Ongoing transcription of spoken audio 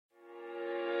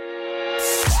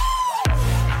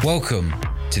Welcome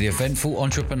to The Eventful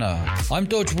Entrepreneur. I'm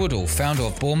Dodge Woodall, founder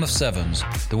of Bournemouth Sevens,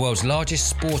 the world's largest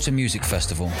sport and music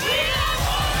festival.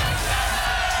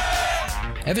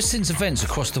 Ever since events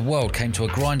across the world came to a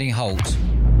grinding halt,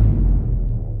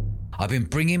 I've been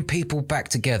bringing people back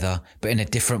together, but in a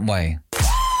different way.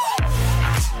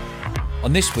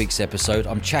 On this week's episode,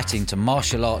 I'm chatting to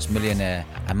martial arts millionaire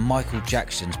and Michael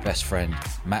Jackson's best friend,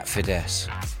 Matt Fiddes.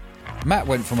 Matt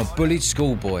went from a bullied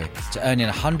schoolboy to earning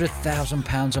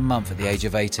 £100,000 a month at the age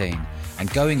of 18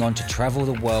 and going on to travel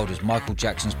the world as Michael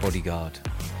Jackson's bodyguard.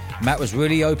 Matt was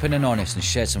really open and honest and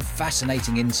shared some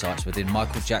fascinating insights within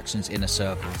Michael Jackson's inner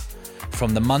circle.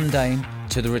 From the mundane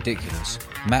to the ridiculous,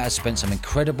 Matt has spent some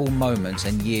incredible moments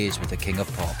and years with the King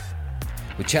of Pop.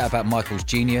 We chat about Michael's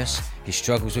genius, his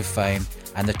struggles with fame,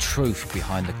 and the truth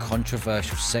behind the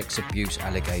controversial sex abuse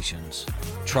allegations.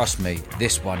 Trust me,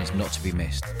 this one is not to be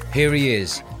missed. Here he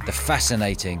is, the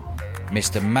fascinating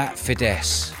Mr. Matt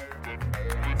Fiddes.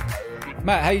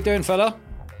 Matt, how you doing, fella?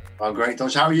 I'm great,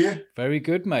 Dodge. How are you? Very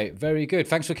good, mate. Very good.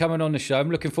 Thanks for coming on the show. I'm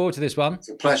looking forward to this one. It's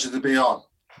a pleasure to be on.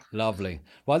 Lovely.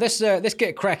 Well, let's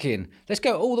get cracking. Let's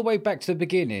go all the way back to the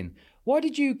beginning. Why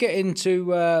did you get into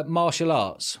martial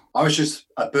arts? I was just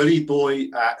a bullied boy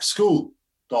at school,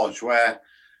 Dodge, where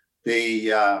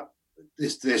the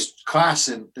this class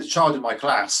and the child in my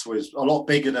class was a lot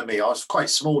bigger than me. I was quite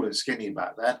small and skinny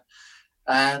back then,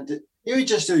 and he would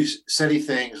just do silly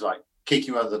things like kick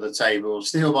you under the table,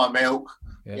 steal my milk,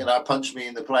 punch me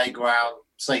in the playground,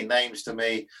 say names to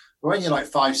me. But when you're like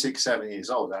 5, 6, 7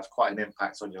 years old, that's quite an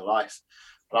impact on your life.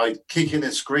 But I'd kicking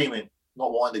and screaming,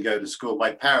 not wanting to go to school.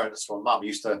 My parents, my mum,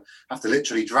 used to have to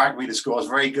literally drag me to school. I was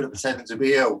very good at pretending to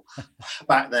be ill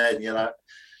back then,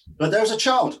 But there was a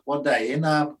child one day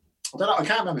I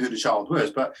can't remember who the child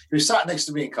was, but he was sat next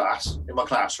to me in my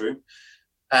classroom,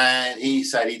 and he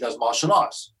said he does martial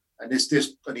arts. And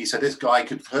he said, this guy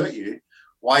could hurt you.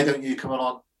 Why don't you come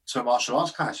along to a martial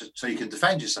arts class so you can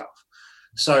defend yourself?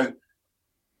 So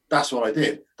that's what I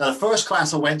did. Now, the first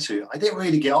class I went to, I didn't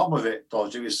really get on with it,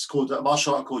 Dodge. It was called a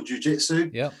martial art called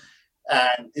jiu-jitsu. Yeah.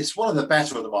 And it's one of the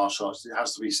better of the martial arts, it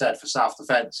has to be said, for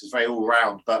self-defense. It's very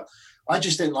all-round. But I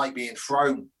just didn't like being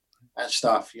thrown and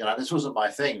stuff. This wasn't my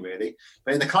thing, really.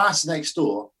 But in the class next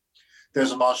door,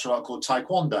 there's a martial art called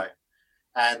taekwondo.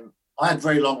 And I had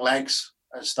very long legs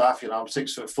and stuff. I'm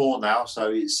 6'4" now.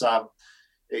 So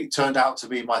it turned out to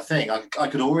be my thing. I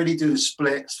could already do the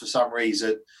splits for some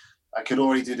reason. I could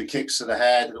already do the kicks to the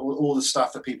head and all the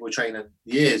stuff that people were training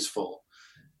years for.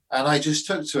 And I just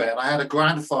took to it. And I had a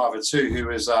grandfather too, who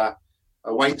was a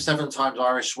 7 times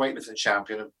Irish weightlifting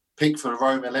champion and picked for the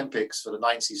Rome Olympics for the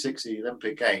 1960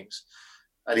 Olympic Games.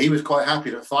 And he was quite happy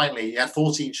that finally he had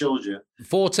 14 children.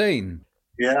 14?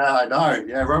 Yeah, I know.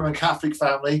 Yeah, Roman Catholic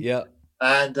family. Yeah.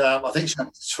 And I think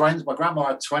my grandma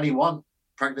had 21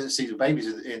 pregnancies and babies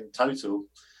in total.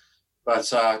 But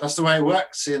that's the way it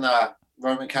works in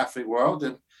Roman Catholic world,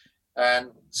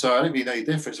 and so I don't really know any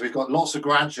difference. We've got lots of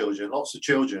grandchildren, lots of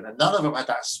children, and none of them had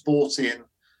that sporting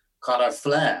kind of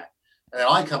flair. And then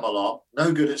I come along,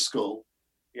 no good at school,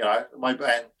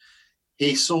 and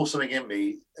he saw something in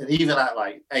me, and even at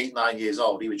like 8, 9 years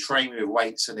old, he would train me with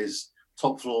weights in his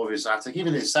top floor of his attic.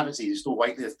 Even in his 70s, he's still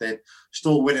weightlifting,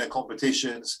 still winning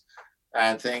competitions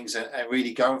and things, and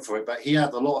really going for it. But he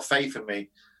had a lot of faith in me.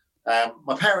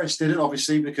 My parents did it,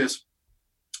 obviously, because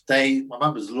my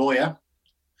mum was a lawyer.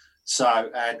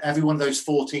 And every one of those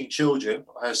 14 children,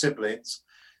 her siblings,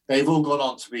 they've all gone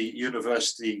on to be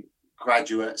university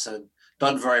graduates and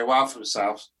done very well for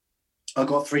themselves. I've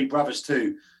got 3 brothers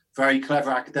too, very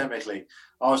clever academically.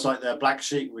 I was like the black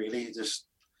sheep, really, just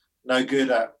no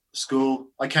good at school.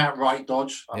 I can't write,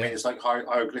 Dodge. I mean, it's like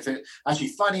hieroglyphic. Actually,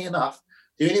 funny enough,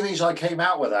 the only reason I came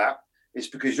out with that is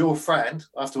because your friend,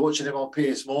 after watching him on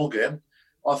Piers Morgan,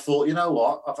 I thought, you know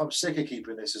what? I'm sick of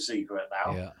keeping this a secret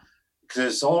now. Yeah.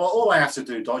 Because all I have to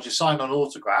do, Dodge, is sign an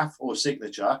autograph or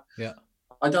signature. Yeah.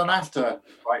 I don't have to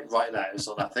write letters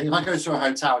on that thing. If I go to a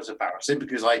hotel, it's embarrassing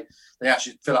because they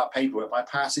actually fill out paperwork. I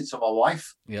pass it to my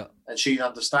wife, and she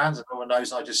understands, and no one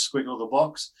knows I just squiggle the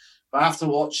box. But after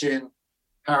watching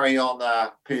Harry on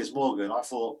Piers Morgan, I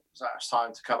thought it's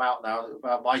time to come out now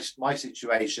about my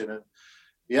situation. And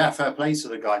yeah, fair play to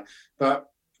the guy. But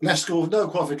left school with no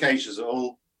qualifications at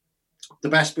all. The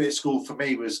best bit of school for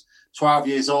me was 12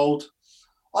 years old.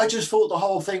 I just thought the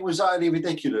whole thing was utterly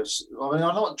ridiculous. I mean,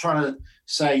 I'm not trying to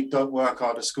say don't work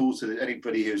hard at school to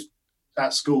anybody who's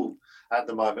at school at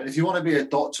the moment. If you want to be a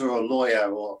doctor or a lawyer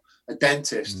or a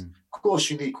dentist, of course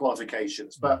you need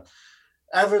qualifications. But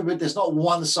there's not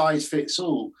one size fits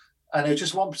all. And it was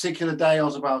just one particular day, I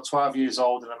was about 12 years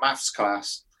old in a maths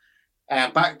class.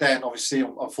 And back then, obviously,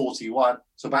 I'm 41.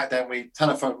 So back then,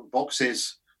 telephone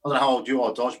boxes. I don't know how old you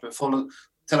are, Dodge, but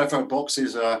telephone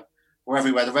boxes were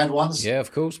everywhere. The red ones. Yeah,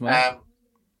 of course, mate.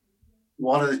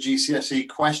 One of the GCSE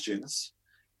questions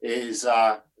is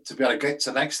to be able to get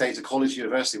to the next stage of college,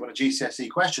 university. One of the GCSE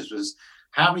questions was,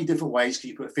 how many different ways can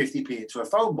you put 50p into a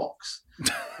phone box?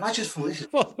 And I just thought, this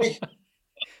is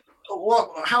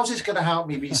how's this going to help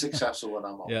me be successful when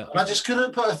I'm older? Yeah. And I just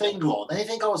couldn't put a finger on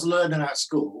anything I was learning at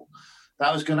school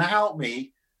that was going to help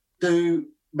me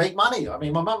make money. I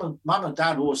mean, my mum and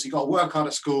dad always, you got to work hard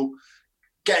at school,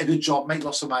 get a good job, make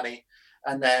lots of money,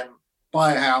 and then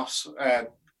buy a house,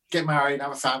 get married,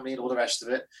 have a family, and all the rest of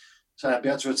it. So I'd be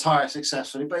able to retire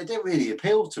successfully. But it didn't really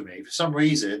appeal to me for some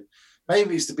reason.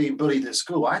 Maybe it's to being bullied at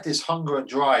school. I had this hunger and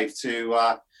drive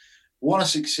to want to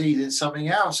succeed in something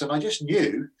else. And I just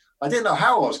knew, I didn't know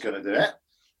how I was going to do it,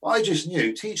 but I just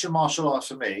knew teaching martial arts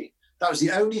for me, that was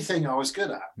the only thing I was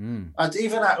good at. And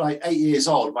even at like 8 years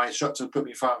old, my instructor put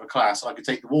me in front of a class and I could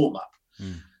take the warm-up.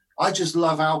 I just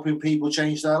love helping people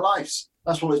change their lives.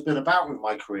 That's what it's been about with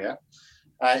my career.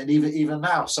 And even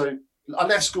now. So I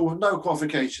left school with no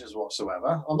qualifications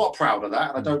whatsoever. I'm not proud of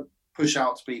that. And I don't push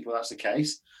out to people that's the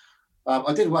case.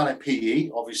 I did well in PE,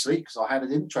 obviously, because I had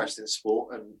an interest in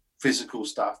sport and physical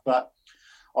stuff. But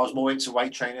I was more into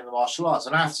weight training and martial arts.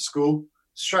 And after school,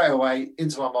 straight away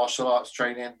into my martial arts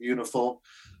training uniform,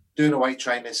 doing a weight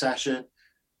training session.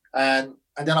 And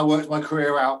then I worked my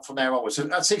career out from there onwards. So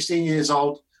at 16 years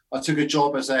old, I took a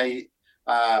job as a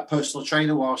personal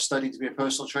trainer while I was studying to be a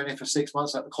personal trainer for 6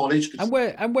 months at the college. And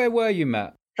where were you,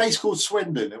 Matt? A place called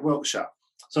Swindon in Wiltshire.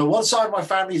 So one side of my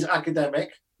family is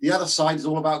academic. The other side is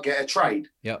all about get a trade.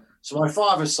 Yep. So my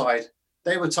father's side,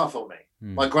 they were tough on me.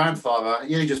 My grandfather,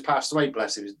 he only just passed away,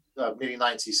 bless him, he was nearly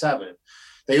 97.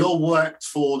 They all worked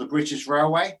for the British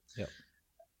Railway. Yep.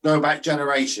 Going back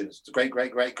generations, the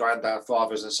great-great-great-granddad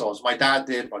fathers and so on. So my dad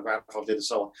did, my grandfather did, and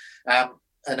so on.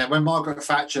 And then when Margaret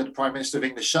Thatcher, the Prime Minister of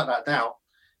England, shut that down,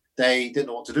 they didn't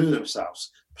know what to do with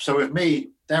themselves. So with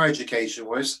me, their education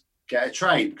was get a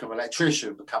trade, become an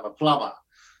electrician, become a plumber.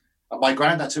 And my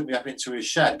granddad took me up into his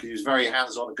shed because he was very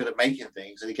hands-on and good at making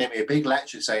things. And he gave me a big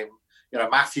lecture saying,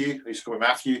 Matthew, I used to call him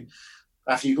Matthew,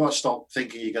 you've got to stop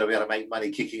thinking you're going to be able to make money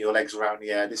kicking your legs around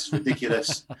the air. This is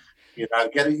ridiculous. You've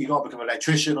got to become an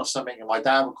electrician or something. And my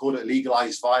dad would call it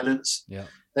legalized violence. Yeah.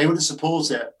 They wouldn't support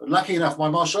it. But lucky enough, my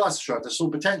martial arts instructor saw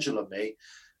potential in me.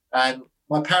 And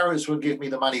my parents would give me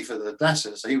the money for the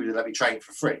lessons. So he would let me train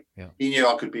for free. Yeah. He knew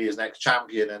I could be his next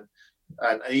champion.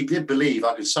 And he did believe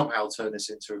I could somehow turn this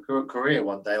into a career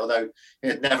one day, although it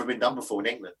had never been done before in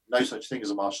England. No such thing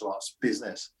as a martial arts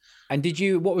business. And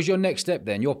what was your next step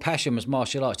then? Your passion was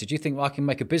martial arts. Did you think, I can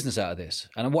make a business out of this?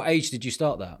 And at what age did you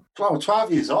start that?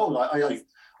 12 years old. Back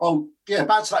to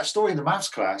that story in the maths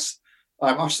class.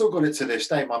 I've still got it to this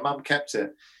day. My mum kept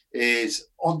it.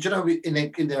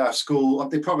 In their school,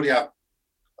 they probably have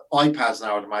iPads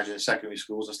now, I'd imagine, in secondary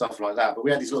schools and stuff like that. But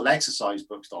we had these little exercise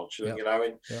books, Dodge, and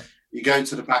you go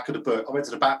to the back of the book. I went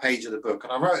to the back page of the book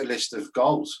and I wrote a list of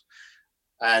goals.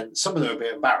 And some of them are a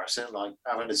bit embarrassing, like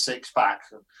having a six-pack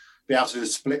and be able to do the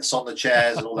splits on the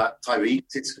chairs and all that type of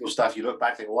egotistical stuff. You look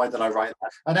back and think, why did I write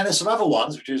that? And then there's some other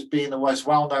ones, which is being the most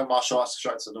well-known martial arts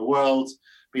instructor in the world,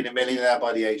 being a millionaire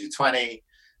by the age of 20,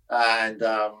 and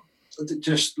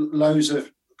just loads of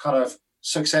kind of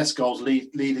success goals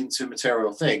leading to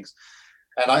material things.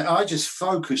 And I just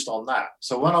focused on that.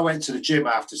 So when I went to the gym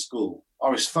after school, I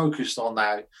was focused on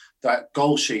that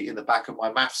goal sheet in the back of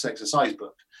my maths exercise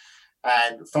book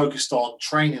and focused on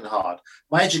training hard.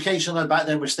 My education back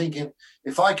then was thinking,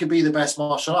 if I could be the best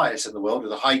martial artist in the world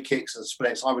with the high kicks and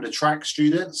splits, I would attract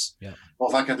students. Yeah. Or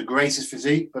if I had the greatest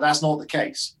physique, but that's not the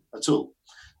case at all.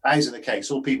 That isn't the case.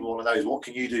 All people want to know is what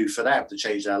can you do for them to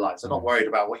change their lives. They're not worried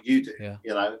about what you do,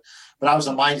 But that was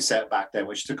a mindset back then,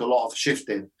 which took a lot of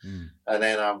shifting. And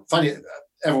then, funny,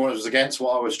 everyone was against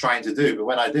what I was trying to do, but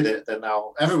when I did it, then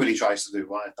now everybody tries to do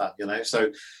what I've done, So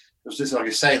it was just like I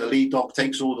say, the lead dog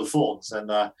takes all the fawns, and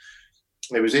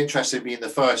it was interesting being the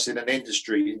first in an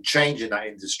industry and changing that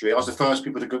industry. I was the first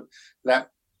people to let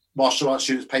martial arts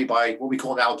students pay by what we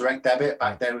call now direct debit.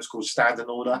 Back then, it was called standing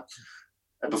order.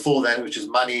 And before then, it was just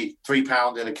money,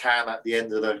 £3 in a can at the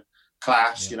end of the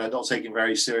class, not taken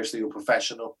very seriously or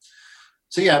professional.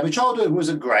 So, my childhood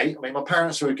wasn't great. I mean, my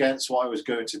parents were against what I was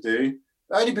going to do,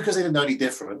 only because they didn't know any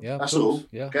different. Yeah, that's all.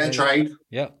 Yeah, get a trade,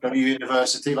 go to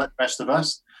university like the rest of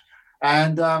us.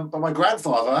 And but my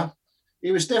grandfather,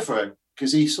 he was different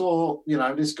because he saw,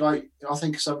 this guy, I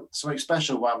think something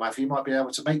special about Matthew. He might be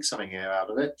able to make something here out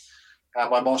of it.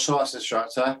 And my martial arts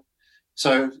instructor.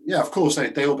 So, of course,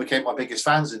 they all became my biggest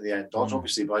fans in the end, Dodge.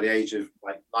 Obviously, by the age of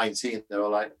 19, they were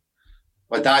like,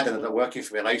 my dad ended up working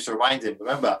for me, and I used to remind him,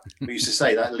 remember, we used to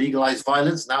say that legalized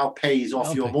violence now pays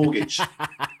off your mortgage.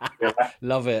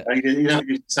 Love it. And he never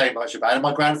used to say much about it. And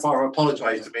my grandfather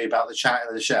apologized to me about the chat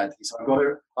in the shed. He said, I got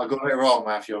it wrong,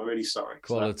 Matthew. I'm really sorry.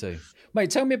 Quality. So, mate,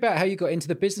 tell me about how you got into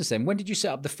the business then. When did you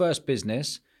set up the first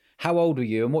business? How old were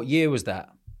you and what year was that?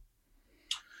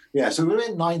 Yeah, so we were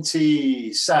in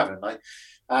 97.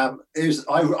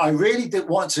 I really didn't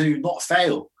want to not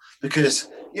fail, because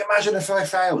you imagine if I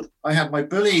failed. I had my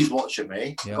bullies watching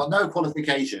me, got no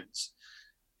qualifications.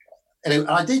 And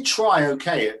I did try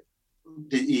okay at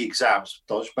the exams,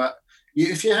 Dodge, but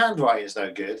if your handwriting is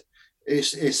no good,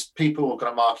 it's people are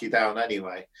going to mark you down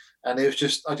anyway. And I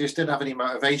just didn't have any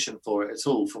motivation for it at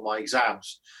all for my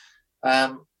exams.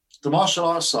 The martial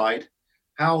arts side,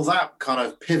 how that kind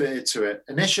of pivoted to it.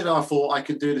 Initially, I thought I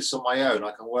could do this on my own.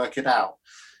 I can work it out.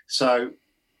 So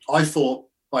I thought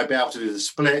I'd be able to do the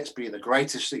splits, being the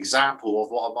greatest example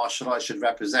of what a martial art should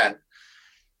represent.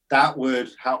 That would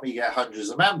help me get hundreds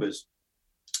of members.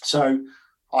 So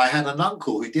I had an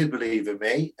uncle who did believe in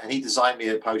me, and he designed me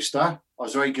a poster. I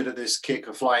was very good at this kick,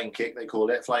 a flying kick, they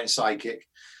call it, flying side kick.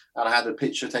 And I had a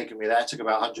picture taken me there. It took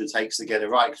about 100 takes to get it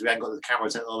right, because we hadn't got the camera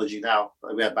technology now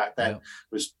that we had back then. Yeah.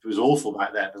 It was awful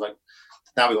back then. It was like,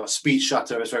 now we've got a speed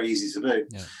shutter. It's very easy to do.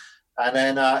 Yeah. And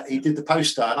then he did the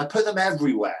poster, and I put them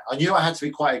everywhere. I knew I had to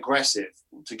be quite aggressive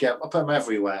I put them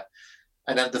everywhere.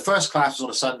 And then the first class was on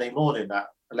a Sunday morning at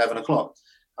 11 o'clock.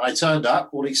 And I turned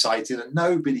up all excited, and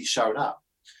nobody showed up.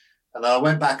 And then I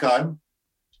went back home.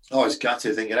 I was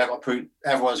gutted, thinking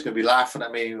everyone's going to be laughing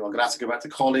at me. I'm going to have to go back to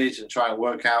college and try and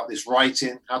work out this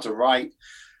writing, how to write,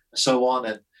 and so on.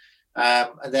 And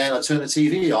then I turned the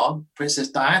TV on. Princess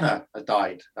Diana had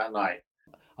died that night.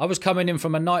 I was coming in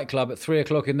from a nightclub at 3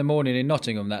 o'clock in the morning in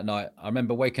Nottingham that night. I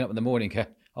remember waking up in the morning.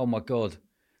 Oh my God,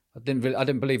 I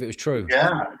didn't believe it was true.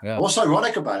 Yeah. What's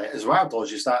ironic about it as well,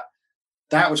 Dodge, is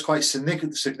that was quite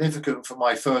significant for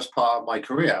my first part of my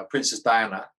career, Princess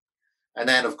Diana. And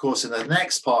then, of course, in the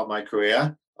next part of my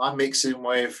career, I'm mixing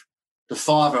with the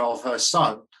father of her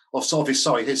son,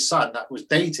 his son that was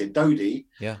dated, Dodie,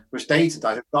 was dated,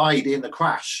 died in the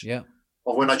crash. Yeah.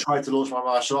 Of when I tried to launch my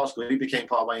martial arts school, he became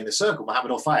part of my inner circle,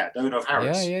 Mohammed Al-Fayed, owner of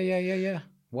Harrods. Yeah.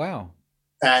 Wow.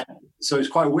 And so it's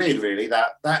quite weird, really,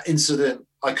 that incident,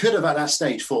 I could have at that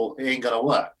stage thought it ain't going to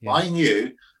work. Yeah. I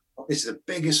knew this is the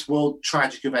biggest world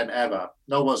tragic event ever.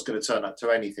 No one's going to turn up to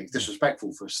anything. It's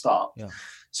disrespectful for a start. Yeah.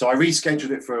 So I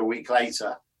rescheduled it for a week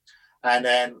later. And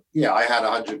then, I had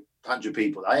 100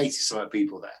 people, 80-something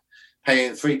people there,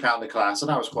 paying £3 a class. And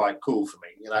that was quite cool for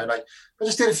me. I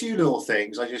just did a few little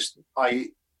things. I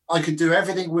could do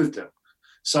everything with them.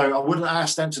 So I wouldn't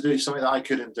ask them to do something that I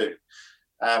couldn't do.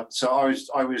 So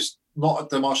I was not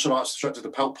the martial arts instructor,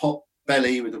 the pot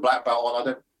belly with the black belt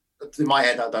on. In my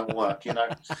head, that don't work,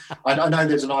 I know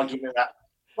there's an argument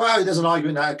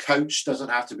that a coach doesn't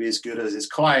have to be as good as his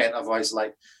client. Otherwise,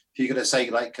 like, if you're going to say,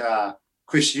 like,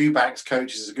 Chris Eubank's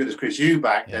coach is as good as Chris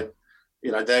Eubank, then,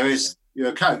 you're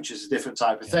a coach. It's a different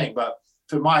type of thing. But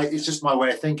it's just my way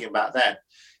of thinking back then.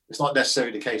 It's not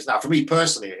necessarily the case now. For me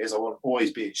personally, it is. I want to always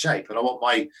be in shape, and I want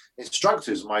my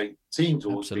instructors, my team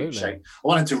to always be in shape. I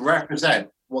want them to represent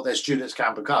what their students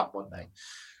can become one day.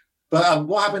 But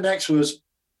what happened next was,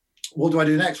 what do I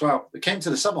do next? Well, it came to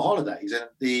the summer holidays, and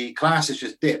the classes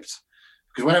just dipped,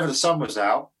 because whenever the sun was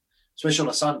out, especially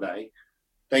on a Sunday,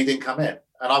 they didn't come in,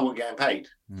 and I wasn't getting paid.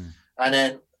 And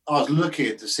then I was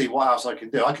looking to see what else I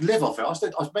could do. I could live off it. I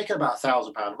was making about £1,000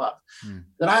 a month.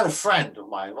 Then I had a friend of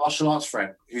mine, a martial arts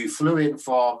friend, who flew in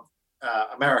from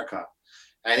America,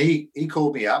 and he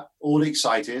called me up, all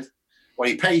excited. Well,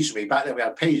 he paged me. Back then we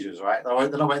had pagers, right?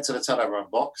 Then I went to the telephone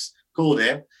box, called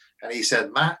him, and he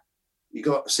said, Matt, you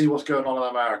got to see what's going on in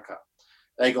America.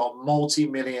 They got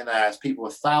multi-millionaires, people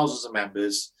with thousands of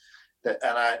members.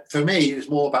 For me, it was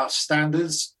more about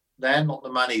standards then, not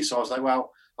the money. So I was like,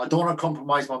 well, I don't want to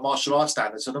compromise my martial arts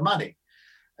standards for the money.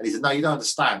 And he said, no, you don't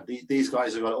understand. These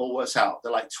guys have got it all worked out.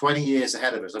 They're like 20 years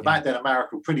ahead of us. And back then,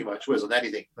 America pretty much was on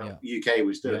anything that the UK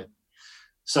was doing.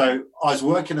 So I was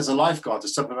working as a lifeguard to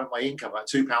supplement my income at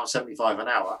 £2.75 an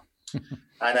hour.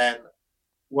 And then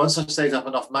once I saved up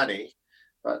enough money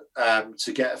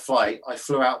to get a flight, I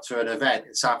flew out to an event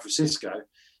in San Francisco,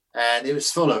 and it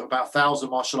was full of about 1,000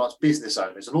 martial arts business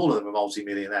owners, and all of them are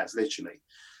multi-millionaires, literally.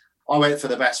 I went for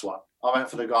the best one. I went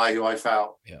for the guy who I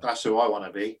felt that's who I want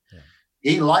to be. Yeah.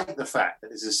 He liked the fact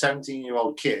that this is a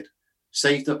 17-year-old kid,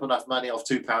 saved up enough money off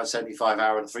 £2.75 an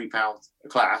hour and £3 a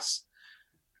class,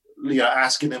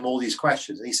 asking him all these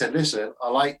questions. And he said, listen,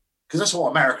 because that's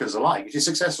what Americans are like. If you're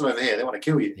successful over here, they want to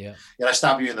kill you. Yeah.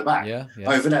 Stab you in the back. Yeah.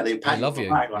 Over there, they pat you on the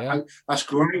back. Like, oh, that's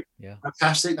great. Yeah.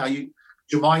 Fantastic. Now, do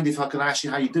do you mind if I can ask you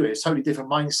how you do it? It's a totally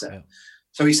different mindset. Yeah.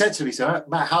 So he said to me, so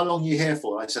Matt, how long are you here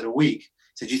for? I said, a week. He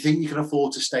said, do you think you can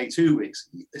afford to stay 2 weeks?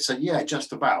 I said, yeah,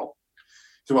 just about.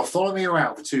 So I'll follow me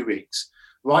around for 2 weeks,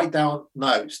 write down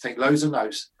notes, take loads of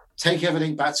notes, take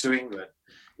everything back to England.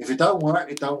 If it don't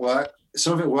work, it don't work.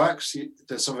 Some of it works,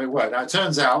 some of it works. Now, it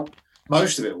turns out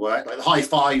most of it worked, like the high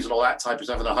fives and all that type of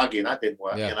stuff and the hugging, that didn't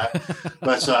work, you know.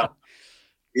 But,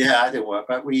 yeah, that didn't work.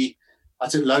 But I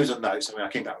took loads of notes. I mean,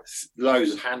 I came back with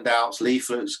loads of handouts,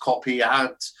 leaflets, copy,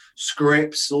 ads,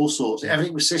 scripts, all sorts.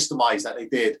 Everything was systemized that they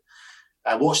did.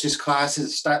 I watched his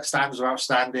classes, standards were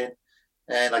outstanding.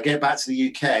 And I get back to the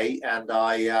UK and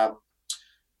I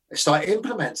started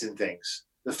implementing things.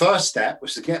 The first step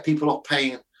was to get people off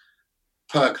paying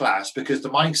per class, because the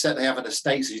mindset they have in the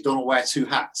States is you don't want to wear two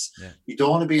hats. Yeah. You don't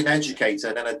want to be an educator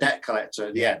and then a debt collector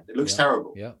at the end. It looks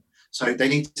terrible. Yeah. So they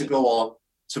need to go on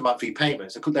to monthly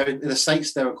payments. They're in the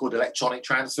States, they were called electronic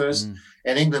transfers.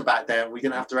 In England back then, we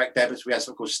didn't have direct debits. We had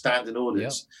something called standing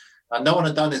orders. And no one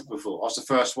had done this before. I was the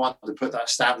first one to put that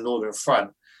standing order in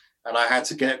front. And I had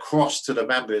to get across to the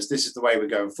members, this is the way we're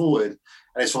going forward.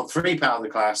 And it's from £3 a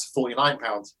class to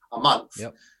 £49 a month.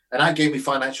 Yep. And that gave me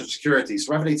financial security.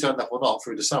 So whether they turned up or not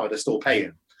through the summer, they're still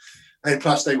paying. And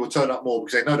plus they will turn up more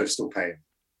because they know they're still paying.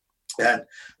 And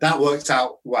that worked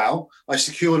out well. I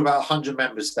secured about 100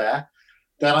 members there.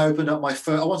 Then I opened up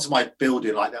I wanted my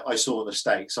building like that I saw in the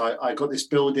States. So I got this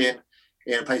building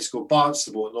in a place called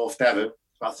Barnstable in North Devon,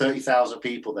 about 30,000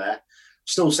 people there.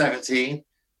 Still 17,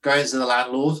 going to the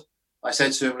landlord. I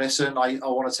said to him, listen, I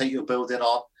want to take your building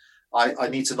on. I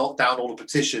need to knock down all the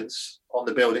petitions on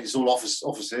the building. It's all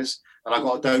offices. And I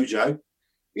got a dojo.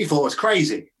 He thought it was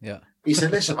crazy. Yeah. He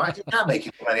said, listen, mate, you can't make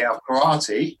any money out of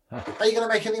karate. How are you going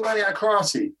to make any money out of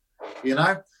karate? You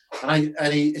know?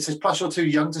 And he says, plus you're too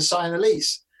young to sign a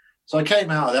lease. So I came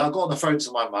out of there. I got on the phone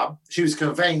to my mum. She was a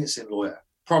conveyancing lawyer,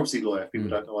 property lawyer, if people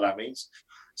don't know what that means.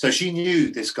 So she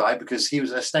knew this guy because he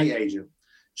was an estate agent.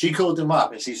 She called him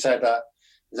up and she said,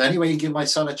 is there any way you give my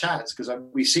son a chance? Because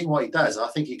we've seen what he does. I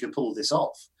think he could pull this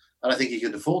off. And I think he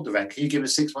could afford the rent. Can you give him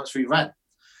 6 months free rent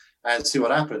and see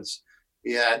what happens?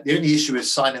 Yeah, the only issue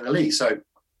is signing the lease. So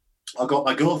I got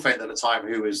my girlfriend at the time,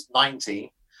 who was 19,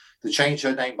 to change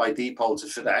her name by default to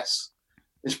Fiddes.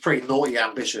 It's pretty naughty,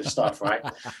 ambitious stuff, right?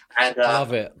 And I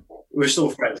love it. We're still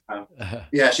friends now.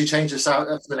 Yeah, she changed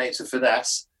the name to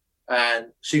Fiddes. And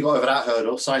she got over that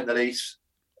hurdle, signed the lease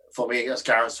for me as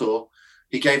guarantor.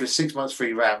 He gave us 6 months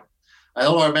free rent. And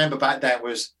all I remember back then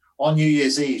was on New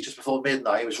Year's Eve, just before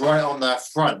midnight, it was right on the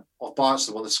front of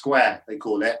Barnstable, on the square, they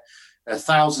call it. There were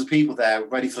thousands of people there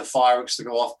ready for the fireworks to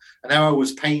go off. And there I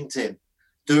was painting,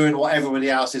 doing what everybody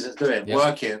else isn't doing,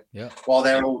 working while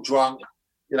they're all drunk,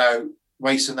 you know,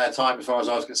 wasting their time as far as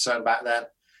I was concerned back then.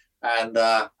 And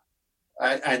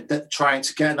trying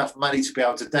to get enough money to be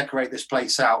able to decorate this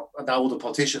place out. And now all the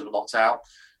partitions were knocked out.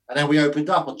 And then we opened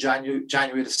up on January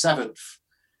the 7th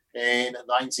in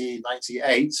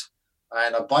 1998.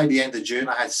 And by the end of June,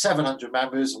 I had 700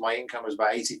 members, and my income was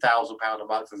about £80,000 a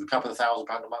month with a couple of £1,000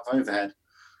 a month overhead.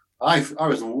 I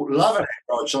was loving it,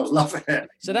 Rog. I was loving it.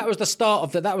 So that was the start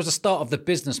of the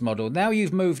business model. Now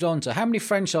you've moved on to, how many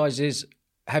franchises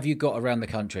have you got around the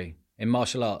country in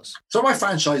martial arts? So my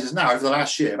franchises now, over the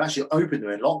last year, have actually opened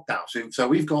during lockdown. So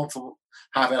we've gone from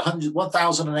having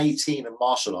 1,018 in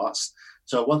martial arts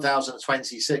to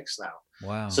 1,026 now.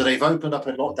 Wow. So they've opened up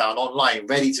in lockdown online,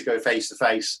 ready to go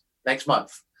face-to-face next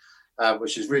month,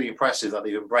 which is really impressive that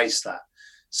they've embraced that.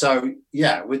 So,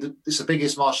 yeah, it's the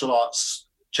biggest martial arts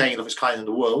chain of its kind in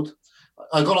the world.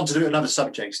 I've gone on to do other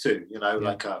subjects too, you know,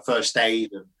 like first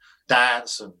aid and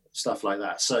dance and stuff like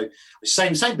that. So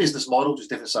same business model, just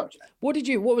different subject. What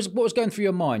was going through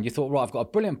your mind? You thought, right, I've got a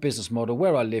brilliant business model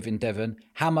where I live in Devon.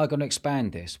 How am I going to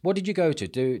expand this? What did you go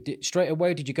to? Straight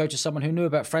away, did you go to someone who knew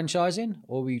about franchising,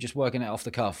 or were you just working it off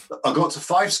the cuff? I got to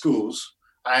 5 schools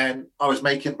and I was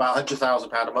making about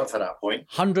 £100,000 a month at that point.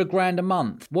 £100,000 a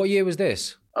month. What year was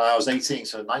this? I was 18,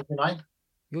 so 99.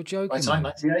 You're joking.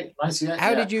 98.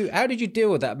 How did you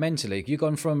deal with that mentally? You've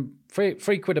gone from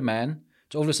 £3 a man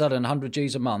to all of a sudden 100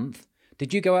 G's a month.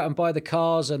 Did you go out and buy the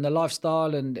cars and the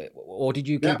lifestyle, or did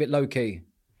you keep it low key?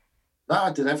 No,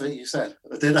 I did everything you said.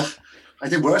 I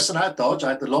did worse than that, Dodge. I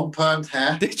had the long permed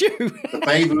hair. Did you?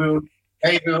 The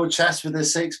baby wheel chest with the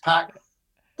 6-pack.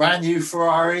 Brand new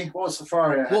Ferrari. What was the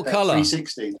Ferrari? What colour?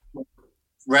 360.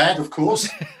 Red, of course.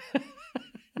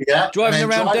 Yeah. Driving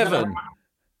around Devon.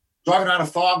 Driving around a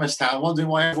farmer's town, wondering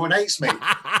why everyone hates me.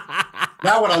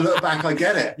 Now, when I look back, I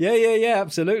get it. Yeah,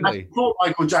 absolutely. Before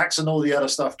Michael Jackson, all the other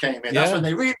stuff came in. That's when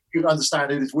they really could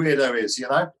understand who this weirdo is, you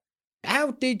know?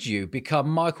 How did you become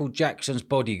Michael Jackson's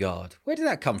bodyguard? Where did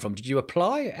that come from? Did you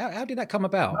apply? How did that come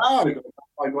about? No,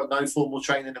 I got no formal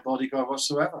training in Bodyguard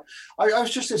whatsoever. I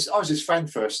was his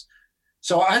friend first.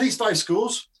 So I had these 5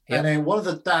 schools, and then one of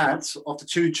the dads of the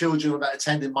 2 children that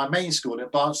attended my main school in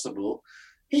Barnstable,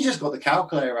 he just got the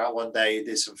calculator out one day,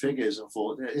 did some figures, and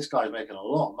thought, this guy's making a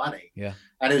lot of money. Yeah.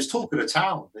 And he was talking to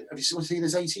town. Have you seen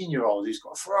this 18-year-old who's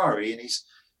got a Ferrari,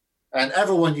 and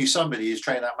everyone knew somebody who's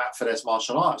trained at Matt Fiddes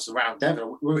martial arts around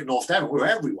Devon. We were in North Devon. We were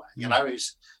everywhere. You know,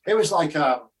 it was like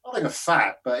not like a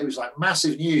fad, but it was like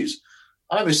massive news.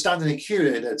 I remember standing in queue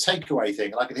at a takeaway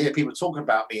thing, and I could hear people talking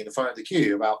about me in the front of the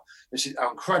queue about this,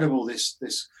 how incredible this.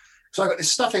 So I got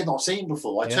this stuff I'd not seen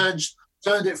before. I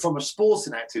turned it from a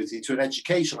sporting activity to an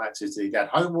educational activity. They had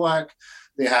homework.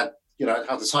 They had,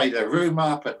 how to tidy their room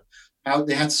up, and how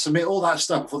they had to submit all that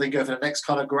stuff before they go for the next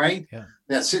colour grade. Yeah.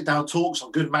 They had sit-down talks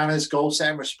on good manners, goal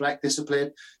setting, respect,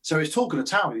 discipline. So he's talking to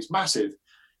town. He's massive.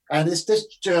 And this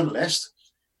journalist,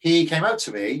 he came out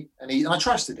to me, and I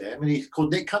trusted him, and he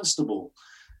called Nick Constable.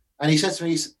 And he said to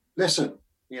me, listen,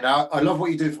 I love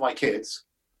what you do for my kids.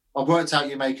 I've worked out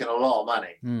you're making a lot of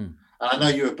money. And I know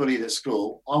you were bullied at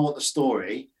school. I want the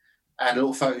story and a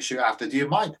little photo shoot after. Do you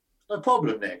mind? No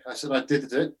problem, Nick. I said, I did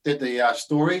the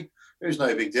story. It was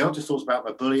no big deal. Just talks about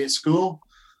my bully at school.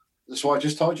 That's what I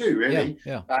just told you, really.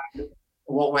 Yeah. And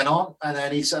what went on. And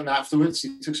then he said afterwards,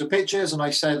 he took some pictures, and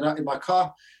I said that in my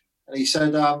car. And he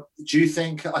said, I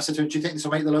said to him, do you think this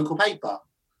will make the local paper?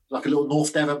 Like a little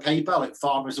North Devon paper, like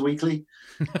Farmers Weekly.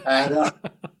 And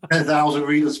 10,000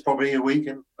 readers probably a week.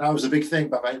 And that was a big thing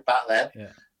back then. Yeah.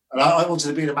 And I wanted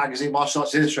to be in a magazine, Martial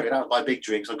Arts Illustrated. That was my big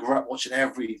dream. So I grew up watching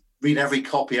read every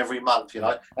copy every month.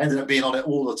 I ended up being on it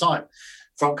all the time,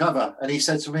 front cover. And he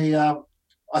said to me, I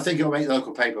think it'll make the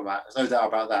local paper, Matt. There's no doubt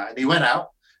about that. And he went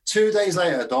out. 2 days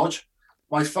later, Dodge,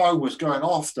 my phone was going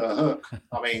off the hook.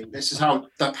 I mean, this is how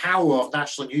the power of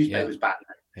national newspapers back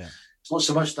then. Yeah. It's not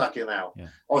so much stuck in now. Yeah.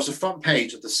 I was the front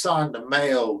page of the Sun, the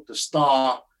Mail, the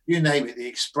Star, you name it, the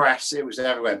Express. It was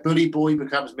everywhere. Bully boy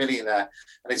becomes millionaire.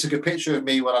 And they took a picture of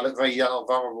me when I looked very young and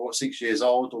vulnerable at 6 years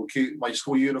old, all cute, my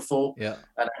school uniform. Yeah.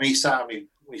 And me sat in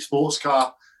my sports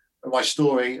car and my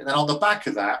story. And then on the back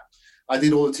of that, I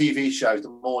did all the TV shows, the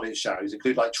morning shows,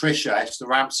 include like Trisha, Esther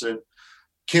Ramson,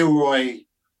 Kilroy.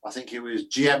 I think it was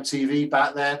GMTV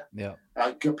back then. Yeah.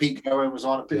 Pete Goen was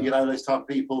on, those type of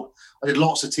people. I did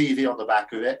lots of TV on the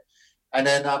back of it. And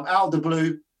then out of the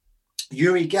blue,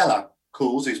 Uri Geller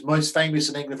calls, who's most famous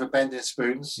in England for bending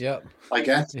spoons, I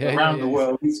guess, around the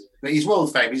world. He's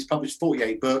world famous. He's published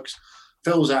 48 books,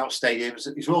 fills out stadiums.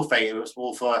 He's world famous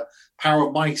for power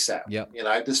of mindset. Yep.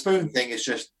 The spoon thing is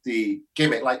just the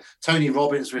gimmick, like Tony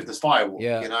Robbins with the firewall,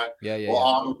 or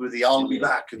Arnold with the I'll be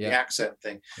back and the accent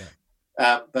thing.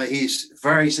 Yeah. But he's a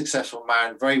very successful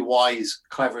man, very wise,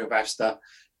 clever investor.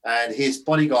 And his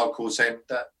bodyguard calls him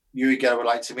that Uri Geller would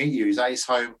like to meet you. He's at his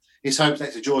home. His home's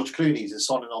next to George Clooney's in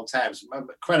Sonning-on-Thames.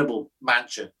 Incredible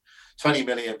mansion, £20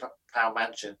 million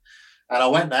mansion. And I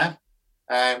went there,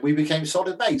 and we became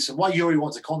solid mates. And why Uri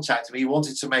wanted to contact me, he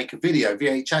wanted to make a video,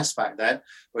 VHS back then,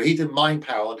 where he did mind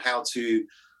power on how to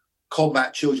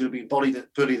combat children who've been bullied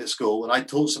at school. And I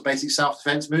taught some basic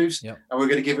self-defense moves, and we're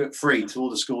going to give it free to all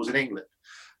the schools in England.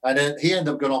 And then he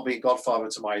ended up going on being godfather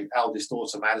to my eldest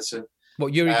daughter, Madison.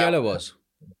 What, Uri Geller was?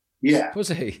 Yeah. Was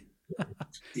he?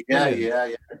 yeah.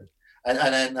 And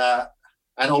then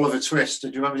Oliver Twist. Do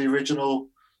you remember the original?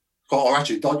 Or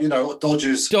actually,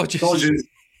 Dodgers.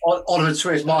 Oliver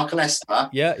Twist, Mark Lester.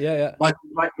 Yeah.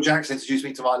 Michael Jackson introduced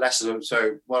me to Mark Lester,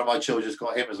 so one of my children's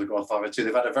got him as a godfather too.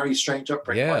 They've had a very strange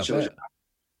upbringing. My children.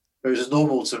 It was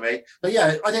normal to me. But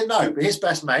yeah, I didn't know. But his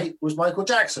best mate was Michael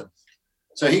Jackson.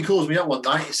 So he calls me up one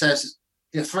night. He says,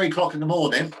 3 o'clock in the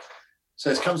morning,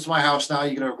 says, come to my house now.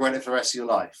 You're going to regret it for the rest of your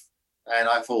life. And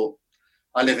I thought,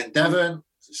 I live in Devon.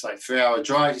 It's like a 3-hour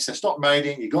drive. He said, stop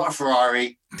moaning. You got a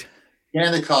Ferrari. Get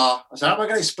in the car. I said, how am I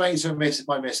going to explain to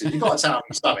my missus? You've got to tell me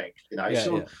something.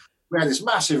 We had this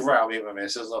massive row with my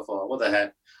missus. I thought, what the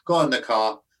heck? Got in the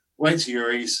car, went to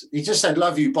Uri's. He just said,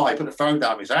 love you, bye. Put the phone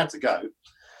down me, so I had to go.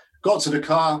 Got to the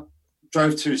car,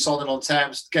 drove to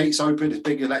Sonning-on-Thames. Gates opened, his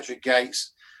big electric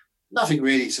gates. Nothing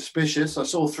really suspicious. I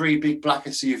saw 3 big black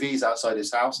SUVs outside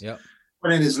his house. Yep.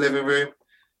 Went in his living room,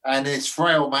 and this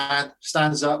frail man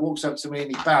stands up, walks up to me,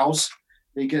 and he bows.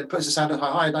 He puts his hand up,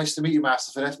 hi, nice to meet you,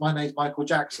 Master Fiddes. My name's Michael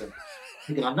Jackson.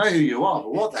 Thinking, I know who you are,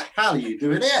 but what the hell are you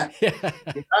doing here?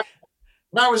 And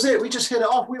that was it. We just hit it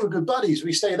off. We were good buddies.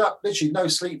 We stayed up, literally no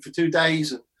sleep for 2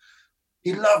 days. And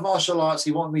he loved martial arts.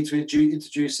 He wanted me to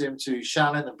introduce him to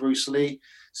Shannon and Bruce Lee.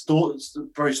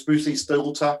 Bruce Lee's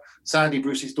daughter. Sadly,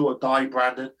 Bruce Lee's daughter died,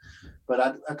 Brandon.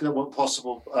 but that wasn't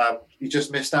possible. You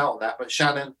just missed out on that. But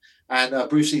Shannon and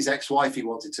Bruce Lee's ex-wife he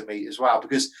wanted to meet as well,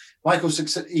 because Michael,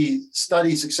 he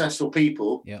studies successful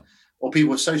people or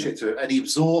people associated with him, and he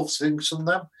absorbs things from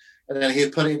them. And then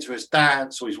he'd put it into his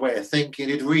dance or his way of thinking.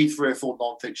 He'd read 3 or 4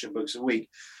 non-fiction books a week.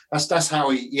 That's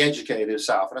how he educated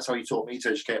himself. And that's how he taught me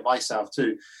to educate myself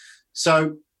too.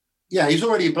 So, yeah, he was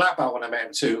already a black belt when I met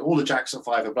him too. All the Jackson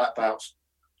 5 are black belts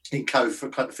in Kung Fu.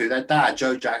 Their dad,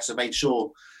 Joe Jackson, made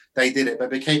sure they did it. But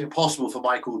it became impossible for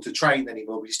Michael to train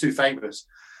anymore because he's too famous.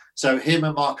 So him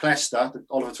and Mark Lester, the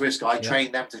Oliver Twist guy,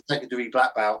 trained them to secondary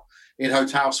black belt in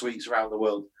hotel suites around the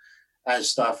world and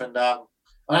stuff. And I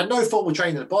had no formal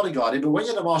training in the Bodyguard, but when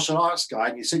you're the martial arts guy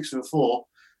and you're 6'4",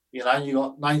 you know, and you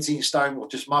got 19 stone or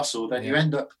just muscle, then you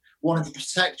end up wanting to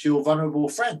protect your vulnerable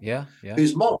friend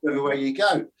who's mobbed everywhere you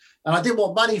go. And I didn't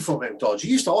want money from him, Dodge. He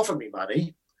used to offer me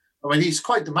money. I mean, he's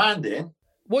quite demanding.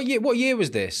 What year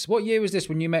was this? What year was this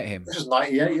when you met him? This was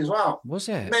 98 as well. Was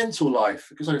it? Mental Life,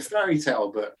 because I'm a fairy tale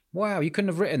book. Wow, you couldn't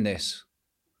have written this.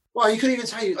 Well, you couldn't even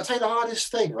tell you. I'll tell you the hardest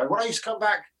thing, right? When I used to come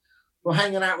back, we're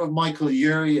hanging out with Michael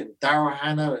Urie and Daryl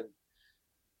Hannah and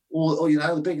all, you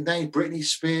know, the big name, Britney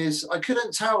Spears. I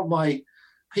couldn't tell my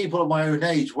people of my own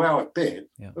age where I've been,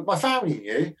 but my family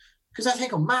knew because I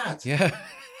think I'm mad. Yeah.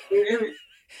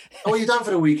 What you done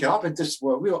for the weekend? I've been just,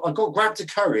 I got grabbed to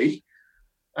Curry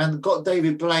and got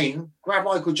David Blaine, grabbed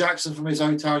Michael Jackson from his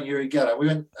hotel in Uri Geller. We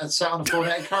went and sat on the floor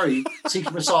at Curry, Tikka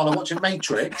Masala, watching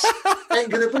Matrix. Ain't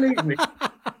going to believe me.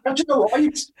 And do you know what?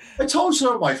 I told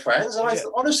some of my friends, and I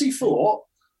honestly thought,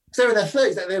 because they were in their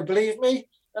 30s, that they would believe me.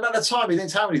 And at the time, he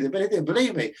didn't tell me anything, but he didn't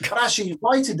believe me. I actually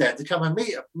invited them to come and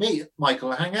meet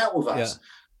Michael and hang out with us.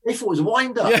 They thought it was a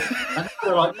wind-up. And they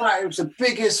were like, Matt, it was the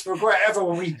biggest regret ever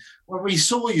when we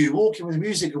saw you walking with the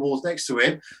music awards next to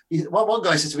him. One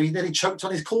guy said to me, he nearly choked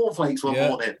on his cornflakes one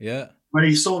morning. When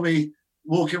he saw me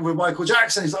walking with Michael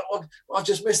Jackson. He's like, well, I've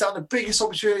just missed out on the biggest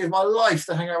opportunity of my life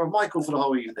to hang out with Michael for the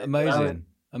whole evening. Amazing.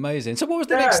 Amazing. So what was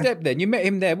the next step then? You met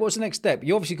him there. What was the next step?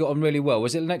 You obviously got on really well.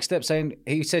 Was it the next step saying,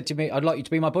 he said to me, I'd like you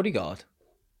to be my bodyguard?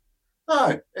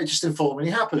 No, it just informally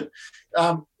happened.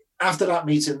 After that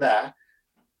meeting there,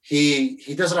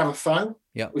 he doesn't have a phone,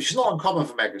 which is not uncommon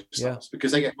for megastars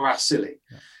because they get harassed silly.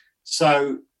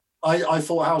 So I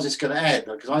thought, how's this going to end?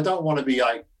 Because I don't want to be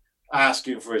like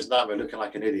asking for his number, looking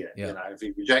like an idiot. You know, if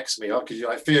he rejects me, because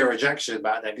I fear rejection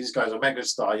back then. This guy's a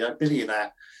megastar,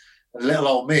 billionaire, and little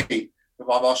old me with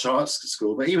my martial arts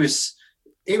school. But he was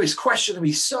questioning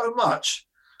me so much.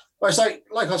 But it's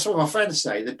like I saw my friends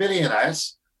say, the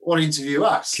billionaires want to interview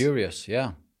us. Curious,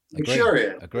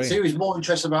 Curious. So he was more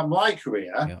interested about my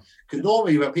career. Because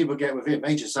normally when people get with him,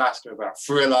 they just ask him about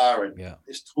Thriller and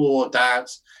his tour,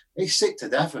 dance. He's sick to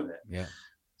death of it.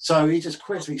 So he just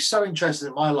quizzed me. He's so interested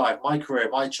in my life, my career,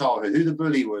 my childhood, who the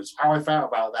bully was, how I felt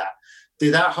about that.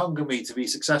 Did that hunger me to be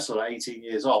successful at 18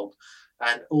 years old?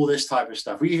 And all this type of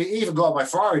stuff. We even got on my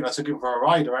Ferrari and I took him for a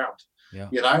ride around.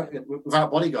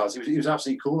 Without bodyguards. He was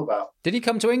absolutely cool about. Did he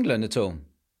come to England at all?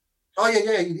 Oh,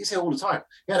 yeah. He's here all the time.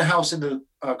 He had a house in the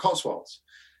Cotswolds.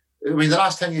 I mean, the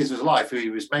last 10 years of his life, he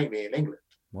was mainly in England.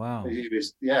 Wow. He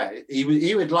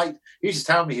would like, he used to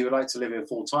tell me he would like to live here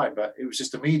full time, but it was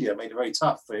just the media made it very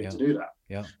tough for him to do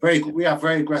that. We have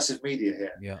very aggressive media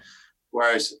here.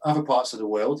 Whereas other parts of the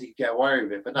world, he'd get away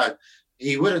with it. But no,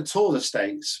 he wouldn't tour the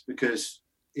States because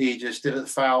he just didn't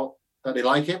feel that they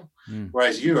like him.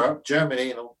 Whereas Europe,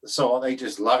 Germany, and so on, they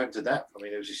just love him to death. I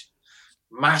mean, it was just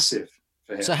massive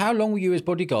for him. So how long were you his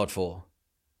bodyguard for?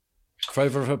 For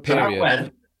over a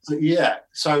period?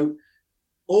 So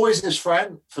always his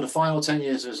friend for the final 10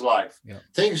 years of his life.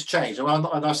 Things change. And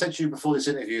I said to you before this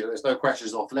interview that there's no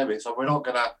questions off limits, so we're not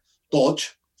going to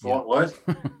dodge, for one word,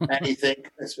 anything,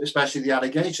 especially the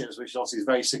allegations, which obviously is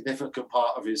a very significant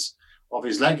part of his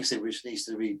legacy, which needs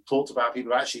to be talked about.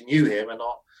 People who actually knew him and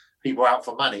not people out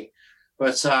for money.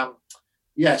 But so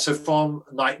from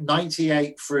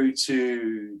 98 through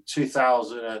to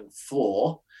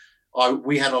 2004,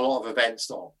 we had a lot of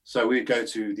events on. So we'd go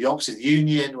to the Oxford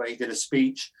Union where he did a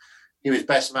speech. He was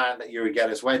best man at Uri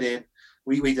Geller's wedding.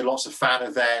 We did lots of fan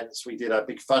events. We did a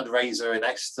big fundraiser in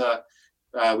Exeter.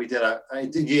 We did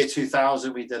in year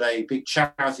 2000, we did a big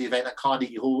charity event at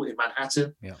Carnegie Hall in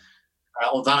Manhattan.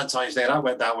 On Valentine's Day, and I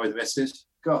went down with the missus.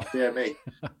 God, dear me.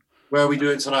 Where are we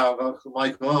doing tonight?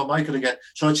 Michael again.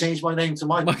 Shall I change my name to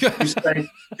Michael?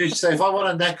 You say, if I want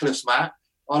a necklace, Matt,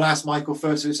 I'll ask Michael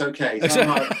first if it's okay.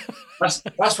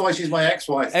 That's why she's my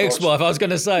ex-wife. Ex-wife, I was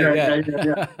going to say,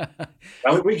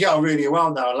 We get on really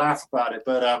well now and laugh about it,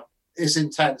 but it's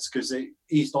intense because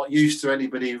he's not used to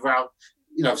anybody around.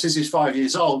 Since he's 5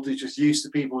 years old, he's just used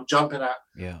to people jumping at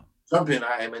him,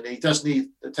 and he does need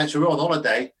attention. We're on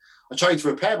holiday. I tried to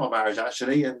repair my marriage,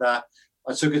 actually, and I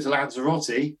took it to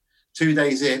Lanzarote. 2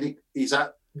 days in, he's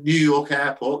at New York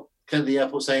Airport, Kennedy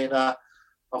Airport, saying,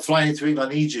 I'm flying into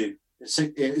England, I need you.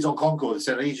 He's on Concorde. He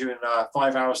said, I need you in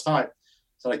 5 hours' time.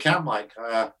 So I can't, Mike.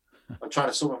 I'm trying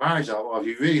to sort my marriage out. Well, if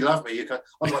you really love me, you can.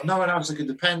 I've got no one else I can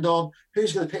depend on.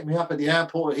 Who's going to pick me up at the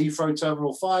airport at Heathrow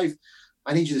Terminal 5?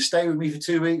 I need you to stay with me for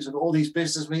 2 weeks. I've got all these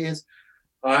business meetings.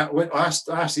 I asked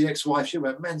the ex-wife. She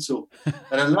went mental. And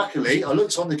then luckily, I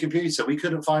looked on the computer. We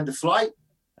couldn't find a flight.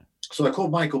 So I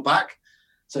called Michael back.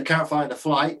 So I can't find a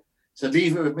flight. So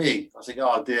leave it with me. I was thinking,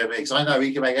 oh, dear me. Because I know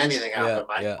he can make anything happen,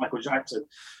 mate. Yeah. Michael Jackson.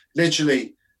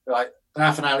 Literally, like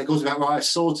half an hour, it goes about, right, I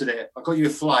sorted it. I got you a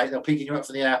flight. They're picking you up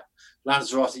from the air,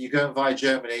 Lanzarote. You're going via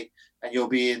Germany and you'll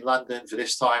be in London for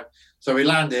this time. So we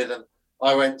landed and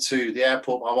I went to the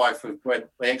airport. My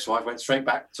ex-wife went straight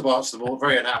back to Barcelona,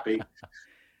 very unhappy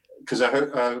because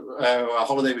her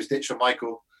holiday was ditched for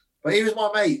Michael. But he was my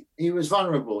mate. He was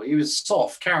vulnerable. He was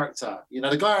soft character. You know,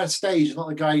 the guy on stage is not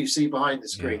the guy you see behind the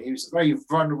screen. Yeah. He was very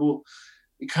vulnerable.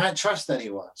 You can't trust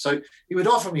anyone. So he would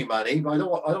offer me money, but I don't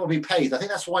want to be paid. I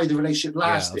think that's why the relationship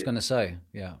lasted. Yeah, I was going to say,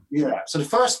 yeah. Yeah. So the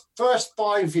first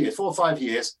 5 years, 4 or 5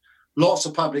 years, lots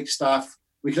of public stuff.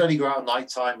 We could only go out at night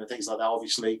time and things like that,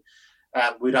 obviously.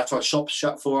 We'd have to have shops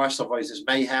shut for us, otherwise there's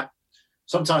mayhem.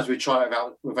 Sometimes we'd try it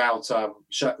without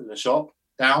shutting the shop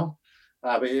down,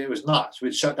 but it was nuts.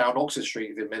 We'd shut down Oxford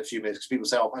Street in a few minutes because people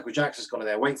say, oh, Michael Jackson's gone in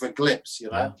there, waiting for a glimpse,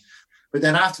 you know. Yeah. But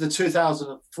then after the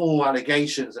 2004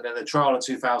 allegations and then the trial in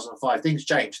 2005, things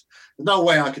changed. There's no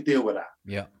way I could deal with that.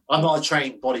 Yeah, I'm not a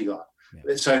trained bodyguard.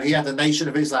 Yeah. So he had the Nation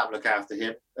of Islam look after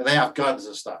him, and they have guns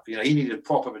and stuff. You know, he needed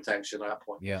proper protection at that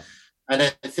point. Yeah. And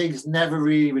then things never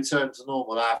really returned to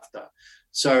normal after.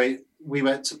 So we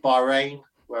went to Bahrain,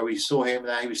 where we saw him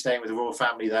there. He was staying with the royal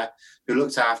family there, who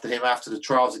looked after him after the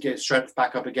trials to get his strength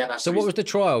back up again. So what was the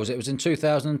trials? It was in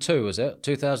 2002, was it?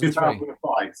 2003?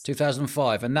 2005.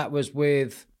 2005. And that was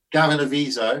with? Gavin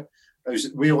Avizo.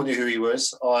 We all knew who he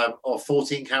was, of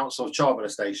 14 counts of child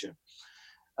molestation.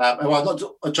 Well, not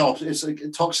a job. It's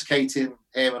intoxicating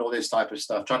him and all this type of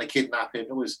stuff, trying to kidnap him.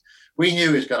 We knew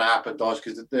it was going to happen, Dodge,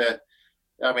 because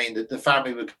the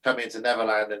family would come into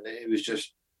Neverland, and it was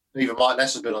just, even Mark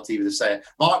Ness has been on TV to say it.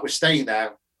 Mark was staying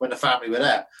there when the family were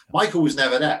there. Michael was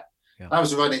never there. Yeah. That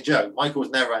was a running joke. Michael was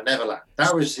never at Neverland.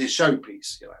 That was his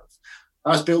showpiece. You know,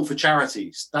 that was built for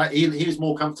charities. That he was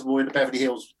more comfortable in the Beverly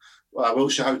Hills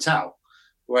Wilshire Hotel,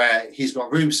 where he's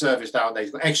got room service down there.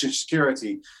 He's got extra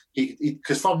security.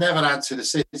 Because from Neverland to the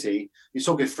city, you're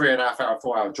talking 3.5 hour,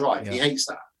 4 hour drive. Yeah. He hates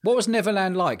that. What was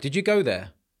Neverland like? Did you go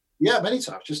there? Yeah, many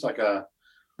times. Just like a.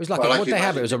 It was like, what did they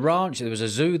have? It was a ranch. There was a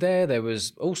zoo there. There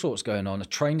was all sorts going on. A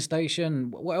train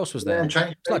station. What else was there? Yeah,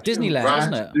 it's like Disneyland,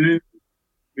 ranch, wasn't it? Zoo,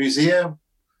 museum,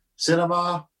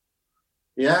 cinema.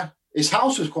 Yeah. His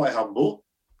house was quite humble.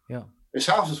 Yeah. His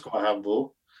house was quite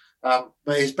humble. But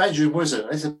his bedroom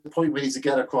wasn't. That's the point we need to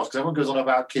get across, because everyone goes on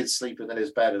about kids sleeping in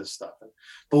his bed and stuff. And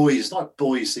boys, not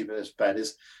boys sleeping in his bed.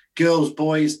 It's girls,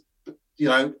 boys, you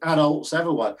know, adults,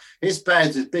 everyone. His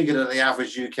bed is bigger than the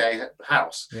average UK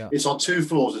house. Yeah. It's on 2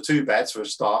 floors with 2 beds for a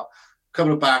start, a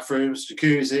couple of bathrooms,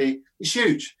 jacuzzi. It's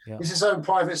huge. Yeah. It's his own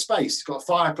private space. It's got a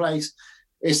fireplace.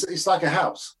 It's like a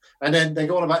house. And then they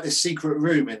go on about this secret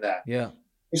room in there. Yeah.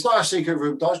 It's not a secret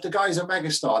room, Dodge. The guy's a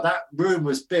megastar. That room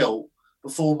was built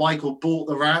before Michael bought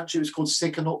the ranch. It was called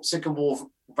Sycamore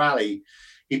Valley.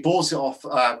 He bought it off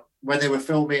when they were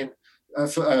filming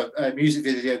a music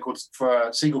video for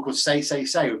a single called Say, Say,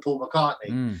 Say with Paul McCartney.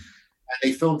 And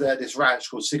they filmed it at this ranch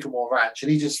called Sycamore Ranch.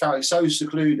 And he just felt it so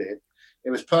secluded. It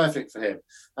was perfect for him.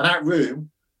 And that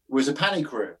room was a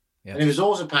panic room. Yeah. And it was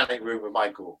always a panic room with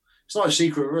Michael. It's not a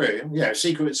secret room. Yeah,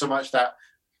 secret so much that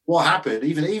what happened,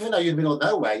 even though you're in the middle of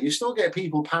nowhere, you still get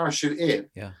people parachute in.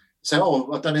 Yeah. Say,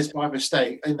 oh, I've done this by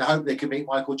mistake in the hope they can meet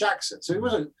Michael Jackson. So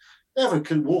he never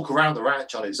could walk around the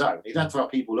ranch on his own. He'd have to have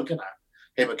people looking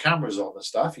at him with cameras on and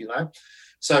stuff, you know.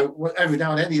 So every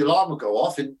now and then the alarm would go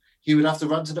off and he would have to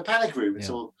run to the panic room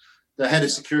until the head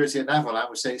of security at Neverland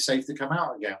would say it's safe to come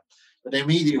out again. But they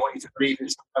immediately want you to believe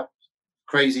it's a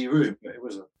crazy room, but it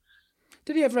wasn't.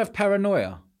 Did he ever have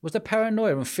paranoia? Was there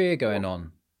paranoia and fear going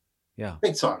on? Yeah.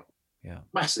 Big time. Yeah.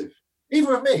 Massive.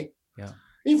 Even with me. Yeah.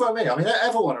 Even with me. I mean,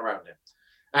 everyone around him.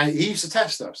 And he used to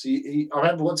test us. I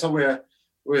remember one time we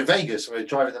were in Vegas, we were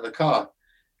driving in the car,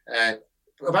 and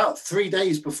about 3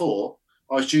 days before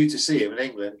I was due to see him in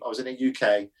England, I was in the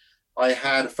UK, I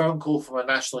had a phone call from a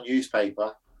national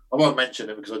newspaper. I won't mention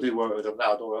them because I do work with them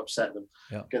now. I don't want to upset them,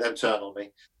 get them turned on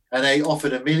me. And they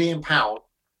offered £1 million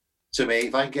to me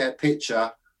if I can get a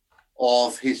picture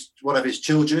of one of his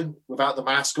children without the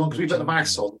mask on, because we put the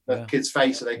mask on the kid's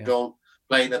face so they can go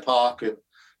play in the park and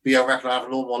be able to have a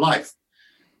normal life.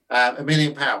 £1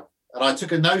 million. And I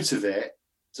took a note of it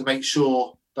to make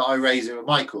sure that I raised it with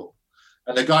Michael.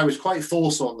 And the guy was quite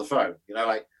forceful on the phone,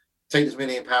 like, take this £1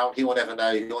 million, he will never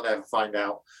know, he will never find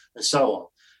out, and so on.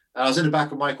 And I was in the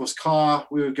back of Michael's car.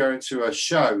 We were going to a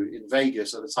show in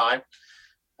Vegas at the time.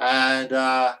 And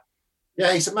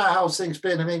he said, Matt, how's things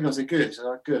been in England? I said, good. He said,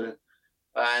 good.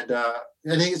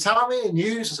 And he told me in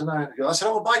news. I said, no. I said,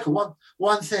 oh, Michael,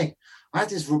 one thing. I had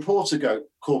this reporter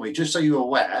call me, just so you're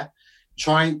aware,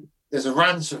 there's a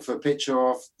ransom for a picture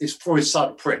of, it's for his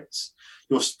son, Prince.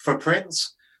 For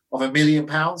Prince of £1 million,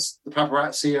 the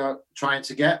paparazzi are trying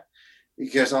to get. He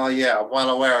goes, oh, yeah, I'm well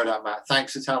aware of that, Matt.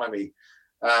 Thanks for telling me.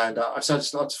 And I said, I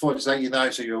just thought to let you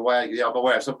know so you're aware. Yeah, I'm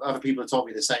aware. Some other people have told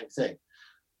me the same thing.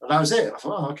 And that was it. I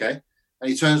thought, oh, okay. And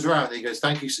he turns around and he goes,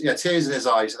 thank you. Yeah, tears in his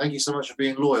eyes. Thank you so much for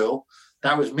being loyal.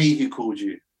 That was me who called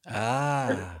you.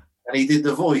 And he did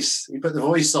the voice. He put the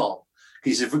voice on.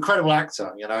 He's an incredible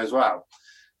actor, as well.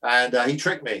 And he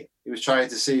tricked me. He was trying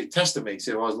to test me,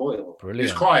 see if I was loyal. Brilliant.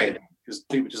 He was crying because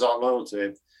people just aren't loyal to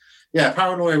him. Yeah,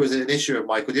 paranoia was an issue of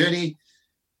Michael.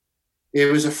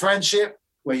 It was a friendship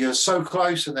where you're so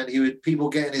close, and then people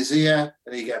get in his ear,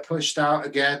 and he get pushed out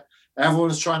again. Everyone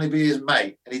was trying to be his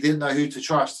mate, and he didn't know who to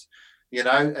trust,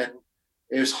 and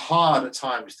it was hard at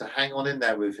times to hang on in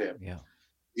there with him. Yeah.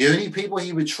 The only people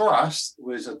he would trust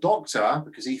was a doctor,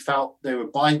 because he felt they were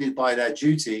binded by their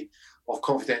duty of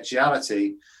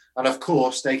confidentiality. And of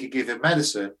course, they could give him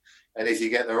medicine. And if you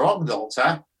get the wrong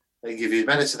doctor, they give you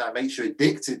medicine that makes you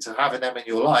addicted to having them in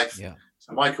your life. Yeah.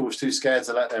 So Michael was too scared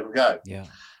to let them go. Yeah.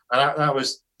 And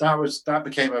that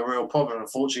became a real problem.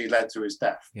 Unfortunately, led to his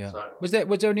death. Yeah. So, was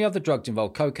there any other drugs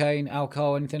involved? Cocaine,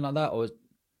 alcohol, anything like that? Or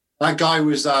that guy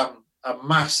was a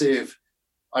massive.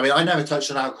 I mean, I never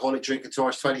touched an alcoholic drink until I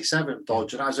was 27,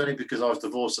 Dodge, and that was only because I was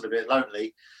divorced and a bit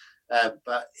lonely.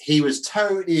 But he was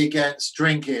totally against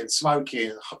drinking,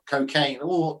 smoking, cocaine,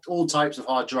 all types of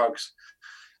hard drugs.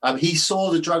 He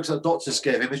saw the drugs that doctors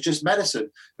give him as just medicine.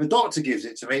 If a doctor gives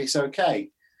it to me, it's okay.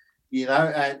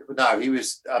 And no, he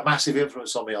was a massive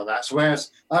influence on me on that. So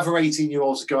whereas other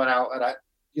 18-year-olds are going out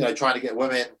and, trying to get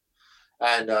women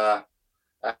and I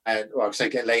say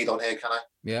get laid on here, can I?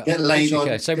 Yeah. Get laid on,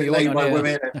 get laid by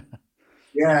women.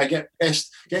 And, get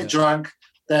pissed, get drunk.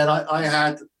 Then I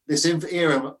had this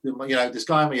era, this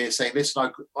guy in my ear saying, listen,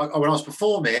 when I was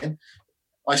performing,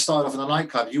 I started off in a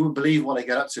nightclub. You wouldn't believe what they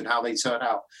get up to and how they turn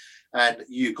out. And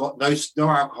you got no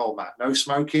alcohol, Matt, no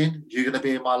smoking. You're going to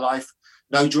be in my life.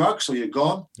 No drugs, or you're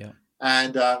gone. Yeah.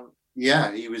 And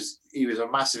he was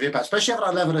a massive impact, especially at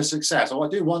that level of success. I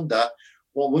do wonder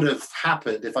what would have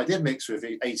happened if I did mix with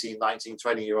 18, 19,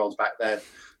 20-year-olds back then.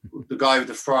 The guy with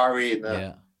the Ferrari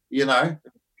and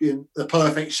in the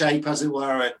perfect shape, as it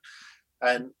were,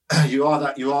 and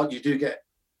you do get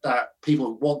that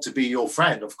people want to be your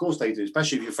friend. Of course they do,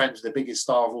 especially if your friend's the biggest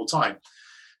star of all time.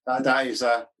 That is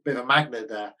a bit of a magnet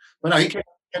there. But no, he came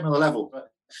on the level. But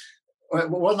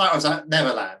one night I was at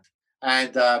Neverland,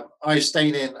 and I was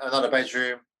staying in another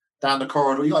bedroom down the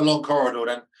corridor. You got a long corridor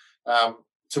then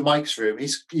to Mike's room.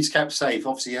 He's kept safe.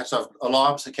 Obviously, he has to have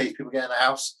alarms in case people get in the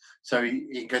house, so he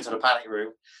can go to the panic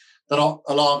room. They're not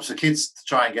alarms for kids to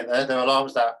try and get there. They're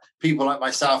alarms that people like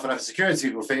myself and other security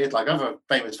people fitted, like other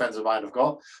famous friends of mine have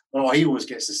got. I don't know why he always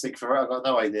gets the stick for it. I've got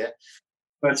no idea.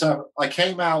 But I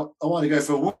came out. I wanted to go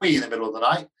for a wee in the middle of the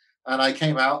night. And I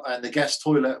came out, and the guest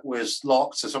toilet was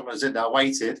locked, so someone was in there,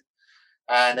 waited.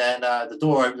 And then the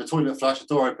door opened, the toilet flushed,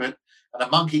 the door opened, and a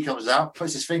monkey comes out,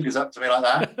 puts his fingers up to me like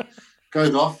that,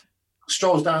 goes off,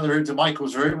 strolls down the room to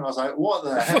Michael's room, and I was like, what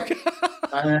the heck?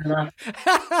 And then,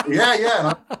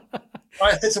 And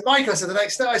I said to Michael, the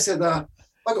next day, I said, I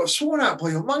got sworn out by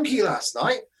your monkey last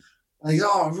night. And he's,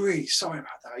 oh, I'm really sorry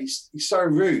about that. He's so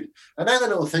rude. And then the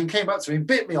little thing came up to me and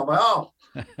bit me on my arm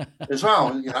as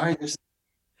well,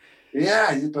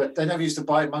 Yeah, but they never used to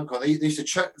bite monkey. They used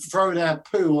to throw their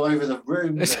poo all over the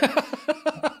room.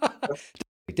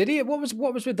 Did he? What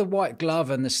was with the white glove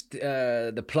and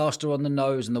the plaster on the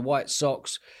nose and the white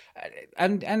socks?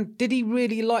 And did he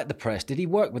really like the press? Did he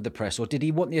work with the press, or did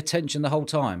he want the attention the whole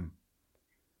time?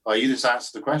 Oh, you just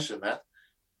answered the question, man.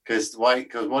 Because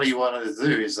what he wanted to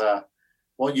do is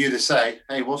want you to say,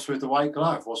 "Hey, what's with the white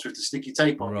glove? What's with the sticky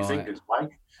tape on your fingers,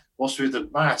 Mike? What's with the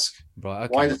mask? Right,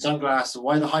 okay. Why the sunglasses?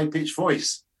 Why the high-pitched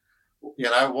voice?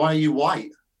 Why are you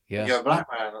white? Yeah. You're a black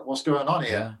man. What's going on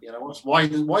here? Yeah. Why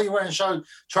are you wearing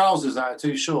trousers that are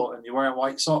too short and you're wearing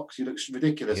white socks? You look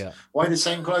ridiculous. Yeah. Why the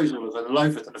same clothes with the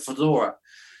loafers and the fedora?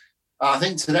 I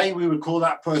think today we would call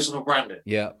that personal branding.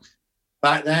 Yeah.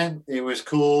 Back then it was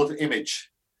called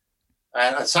image.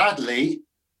 And sadly,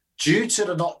 due to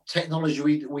the not technology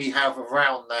we have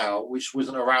around now, which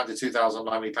wasn't around in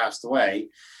 2009 when he passed away,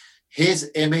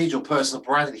 his image or personal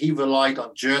branding, he relied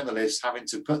on journalists having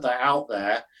to put that out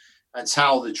there and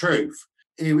tell the truth.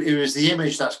 It was the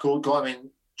image that's got him in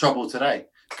trouble today.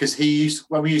 Because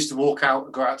when we used to walk out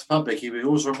and go out to public, he would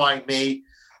always remind me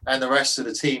and the rest of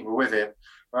the team were with him.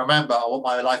 Remember, I want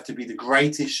my life to be the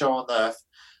greatest show on earth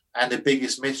and the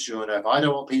biggest mystery on earth. I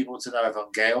don't want people to know if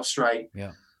I'm gay or straight.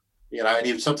 Yeah. You know,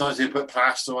 and sometimes he'd put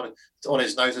plaster on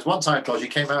his nose. There's one time, Dodge, he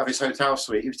came out of his hotel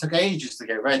suite. It took ages to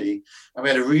get ready. And we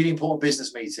had a really important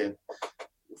business meeting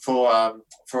for a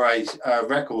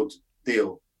record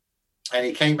deal. And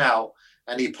he came out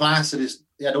and he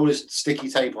had all this sticky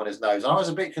tape on his nose. And I was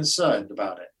a bit concerned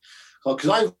about it. Because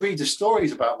I read the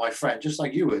stories about my friend, just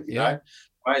like you would, you know,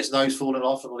 about his nose falling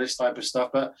off and all this type of stuff.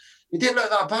 But it didn't look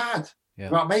that bad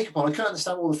about makeup on. I couldn't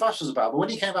understand what all the fuss was about. But when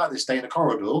he came out this day in the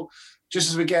corridor, just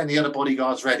as we're getting the other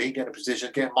bodyguards ready, getting a position,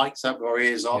 getting mics up, our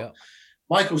ears on,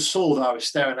 Michael saw that I was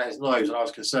staring at his nose and I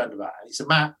was concerned about it. He said,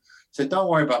 Matt, don't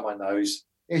worry about my nose.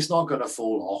 It's not going to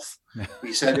fall off.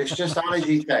 He said, it's just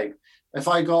allergy tape. If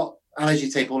I got allergy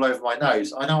tape all over my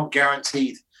nose, I know I'm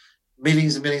guaranteed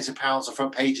millions and millions of pounds on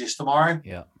front pages tomorrow.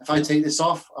 Yeah. If I take this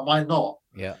off, I might not.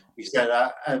 Yeah. He said,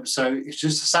 so it's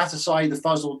just to satisfy the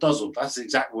fuzzle duzzle. That's the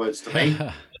exact words to me. And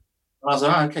I was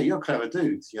like, okay, you're a clever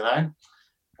dude, you know?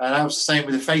 And that was the same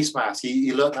with the face mask.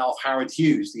 He learned that off Howard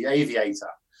Hughes, the aviator.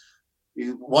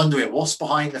 You're wondering what's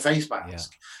behind the face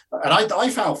mask. Yeah. And I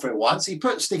fell for it once. He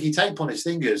put sticky tape on his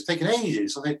fingers, taking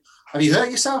ages. I think, have you hurt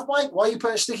yourself, Mike? Why are you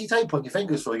putting sticky tape on your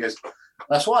fingers for? He goes,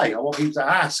 that's why. I want people to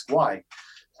ask why.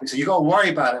 So you got to worry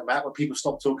about it, Matt, when people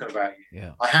stop talking about you.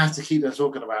 Yeah. I have to keep them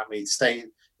talking about me to stay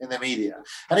in the media.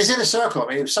 And it's in a circle. I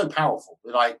mean, it was so powerful.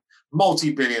 They're like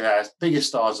multi-billionaires, biggest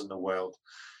stars in the world.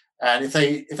 And if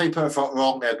they put a foot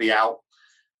wrong, they'd be out.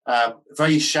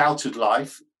 Very sheltered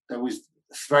life. There was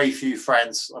very few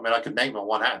friends. I mean, I could name on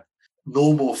one hand.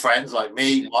 Normal friends like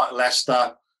me, Mark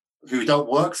Lester, who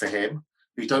don't work for him,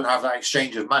 who don't have that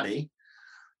exchange of money,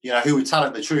 you know, who were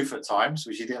telling the truth at times,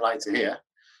 which he didn't like to hear.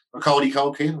 Macaulay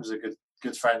Culkin was a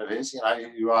good friend of his. You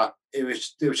know, it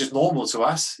was just normal to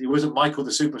us. He wasn't Michael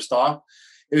the superstar.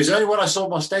 It was only when I saw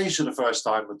him on stage for the first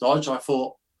time with Dodge, I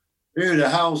thought, who the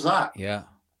hell's that? Yeah.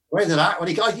 Where did that? When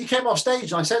he came off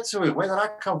stage, and I said to him, "Where did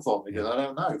that come from?" He goes, "I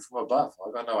don't know, from above.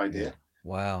 I've got no idea." Yeah.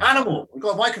 Wow. Animal. We've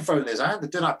got a microphone in his hand. They're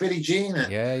doing that Billie Jean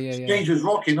and Strange was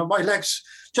rocking on my legs.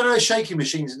 Do you know those shaking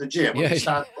machines in the gym? It's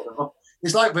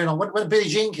like when Billie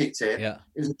Jean kicked in, it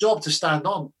was a job to stand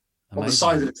on the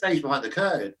side of the stage behind the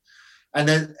curtain.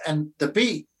 And the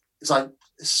beat is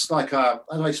like how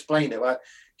do I explain it? Well,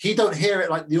 he don't hear it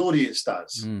like the audience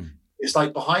does. It's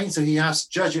like behind, so he has to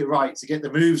judge it right to get the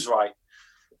moves right.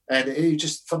 And he was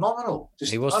just phenomenal.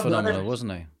 He was phenomenal,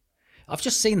 wasn't he? I've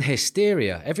just seen the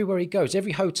hysteria everywhere he goes,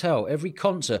 every hotel, every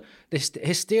concert. This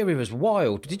hysteria is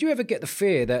wild. Did you ever get the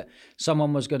fear that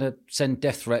someone was going to send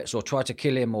death threats or try to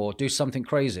kill him or do something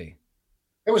crazy?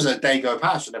 It was a day go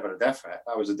past, never a death threat.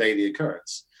 That was a daily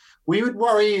occurrence. We would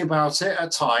worry about it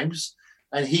at times,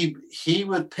 and he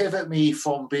would pivot me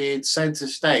from being centre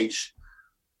stage.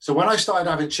 So when I started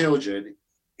having children,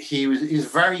 he was a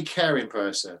very caring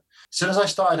person. As soon as I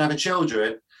started having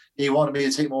children, he wanted me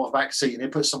to take more of a back seat and he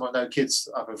put someone with no kids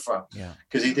up in front. Yeah.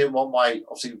 Because he didn't want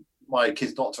my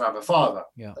kids not to have a father.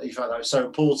 Yeah. He felt that was so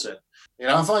important. You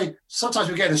know, sometimes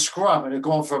we get a scrum and it'd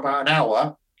go on for about an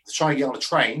hour to try and get on a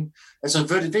train. There's some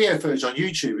video footage on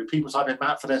YouTube with people typing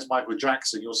Matt Fiddes, Michael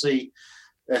Jackson. You'll see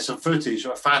there's some footage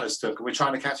that fans took and we're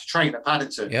trying to catch a train at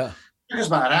Paddington. Yeah. It took us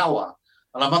about an hour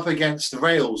and I'm up against the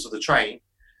rails of the train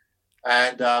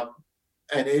and I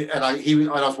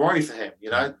was worried for him, you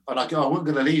know, and I wasn't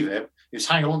going to leave him. He was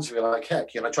hanging on to me like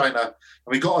heck, you know, and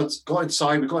we got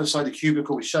inside the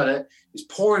cubicle, we shut it. He's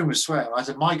pouring with sweat. And I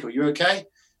said, Michael, you okay? He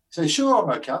said, sure, I'm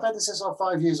okay. I've had this since I'm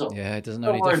 5 years old. Yeah, it doesn't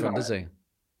know any different, does he?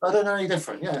 I don't know any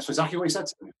different. Yeah, that's exactly what he said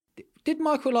to me. Did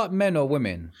Michael like men or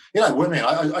women? You know, women.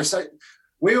 I say,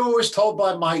 we were always told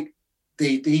by Mike, do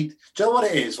you know what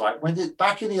it is? Like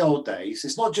back in the old days,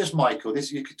 it's not just Michael.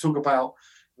 You could talk about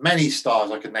many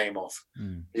stars I could name off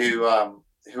who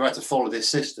had to follow this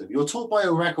system. You're taught by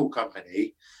a record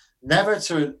company never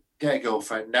to get a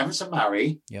girlfriend, never to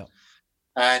marry,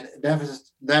 and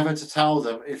never to tell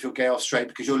them if you're gay or straight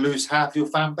because you'll lose half your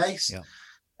fan base. Yeah.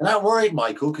 And that worried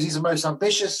Michael because he's the most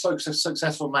ambitious,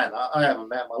 successful man I ever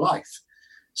met in my life.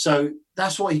 So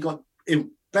that's what he got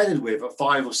embedded with at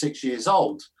 5 or 6 years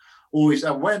old. Always,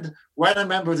 and when a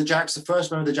member of the Jackson 5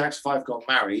 got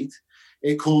married,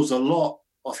 it caused a lot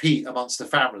of heat amongst the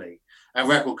family and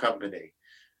record company.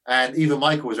 And even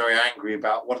Michael was very angry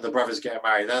about one of the brothers getting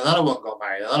married. And another one got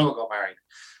married.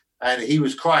 and he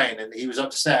was crying and he was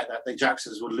upset that the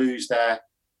Jacksons would lose their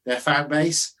fan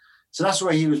base. So that's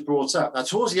where he was brought up. Now,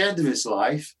 towards the end of his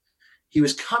life, he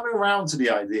was coming around to the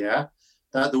idea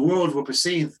that the world were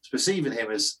perceiving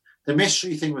him as the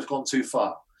mystery thing was gone too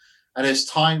far, and it's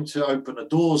time to open the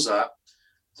doors up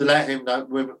to let him know,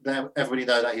 everybody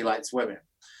know that he likes women.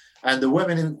 And the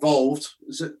women involved,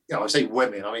 I say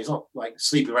women, I mean, he's not like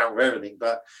sleeping around with everything,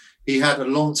 but he had a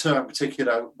long-term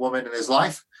particular woman in his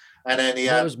life. And then he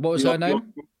had... What was her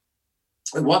name?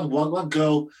 One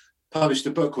girl published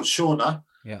a book called Shauna.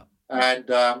 Yeah. And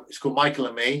it's called Michael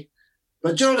and Me.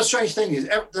 But do you know what the strange thing is?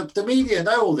 The media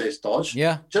know all this, Dodge.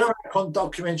 Yeah. Do you know when the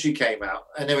documentary came out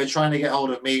and they were trying to get hold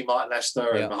of me, Martin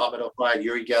Lester, and Mohammed Al-Fayed,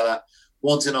 Uri Geller,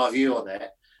 wanting our view on it?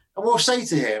 And we'll say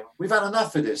to him, we've had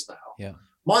enough of this now. Yeah.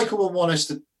 Michael will want us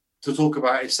to talk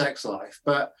about his sex life,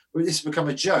 but this has become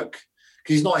a joke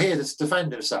because he's not here to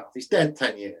defend himself. He's dead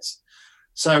 10 years.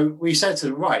 So we said to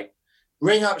him, right,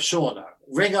 ring up Shauna,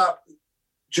 ring up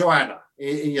Joanna,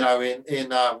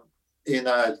 in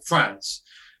France.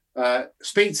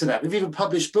 Speak to them. They've even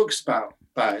published books about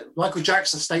it. Michael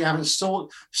Jackson state haven't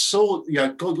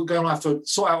going after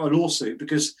sort out a lawsuit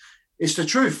because it's the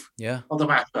truth of the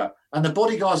matter. And the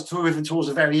Bodyguards tour with him towards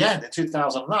the very end in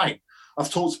 2009. I've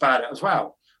talked about it as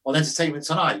well on Entertainment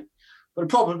Tonight. But the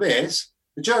problem is,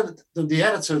 the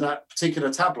editor of that particular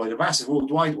tabloid, a massive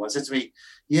worldwide one, said to me,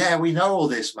 yeah, we know all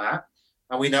this, Matt,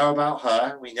 and we know about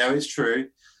her, we know it's true,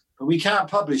 but we can't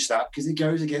publish that because it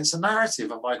goes against the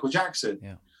narrative of Michael Jackson.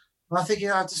 Yeah. And I think,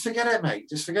 just forget it, mate.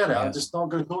 Just forget it. I'm just not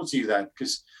going to talk to you then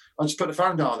because I'll just put the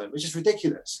phone down on them, which is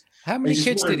ridiculous. How many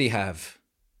kids did he have?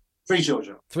 3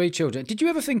 children. 3 children. Did you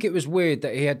ever think it was weird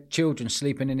that he had children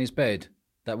sleeping in his bed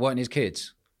that weren't his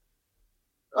kids?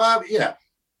 Yeah.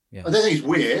 I don't think it's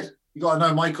weird. You got to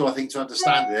know Michael, I think, to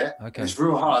understand it. Okay. It's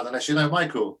real hard unless you know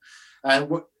Michael. And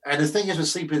the thing is with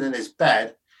sleeping in his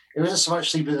bed, it wasn't so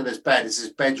much sleeping in his bed, it's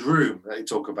his bedroom that they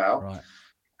talk about. Right.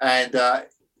 And,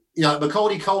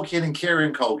 Macaulay Culkin and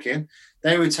Kieran Culkin,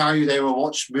 they would tell you they would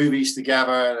watch movies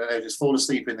together and they would just fall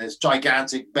asleep in this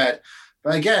gigantic bed.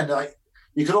 But again,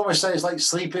 you could almost say it's like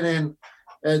sleeping in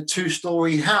a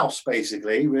 2-story house,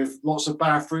 basically, with lots of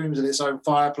bathrooms and its own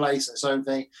fireplace and its own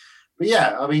thing. But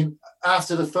yeah, I mean,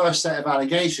 after the first set of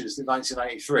allegations in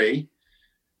 1993,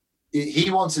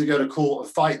 he wanted to go to court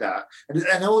and fight that.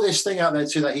 And all this thing out there,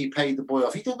 too, that he paid the boy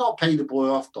off. He did not pay the boy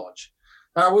off, Dodge.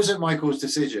 That wasn't Michael's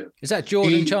decision. Is that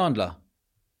Jordan Chandler?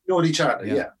 Jordan Chandler,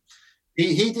 yeah.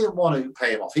 He didn't want to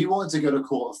pay him off. He wanted to go to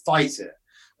court and fight it.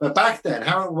 But back then,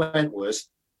 how it went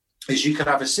is you could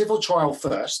have a civil trial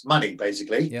first, money,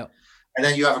 basically, and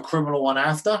then you have a criminal one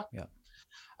after. Yeah.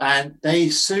 And they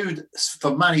sued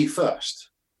for money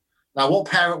first. Now, what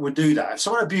parent would do that? If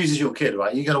someone abuses your kid,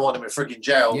 right, you're going to want them in freaking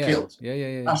jail, killed.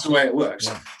 Yeah. That's the way it works.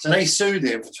 Yeah. So they sued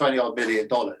him for $20-odd million.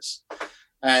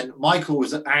 And Michael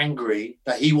was angry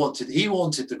that he wanted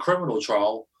the criminal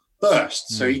trial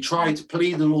first. So he tried to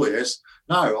plead the lawyers,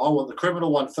 no, I want the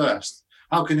criminal one first.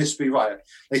 How can this be right?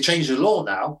 They changed the law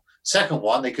now. Second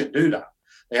one, they couldn't do that.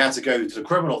 They had to go to the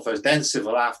criminal first, then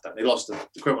civil after. They lost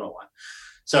the criminal one.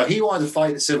 So he wanted to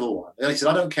fight the civil one. And he said,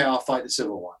 I don't care, I'll fight the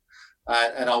civil one.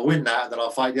 And I'll win that, and then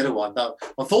I'll fight the other one. Now,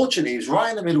 unfortunately, he was right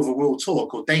in the middle of a world tour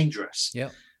called Dangerous. Yeah.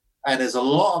 And there's a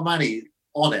lot of money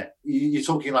on it. You're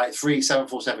talking like 3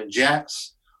 747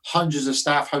 jets, hundreds of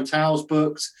staff, hotels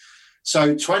booked.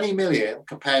 So 20 million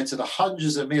compared to the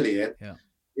hundreds of million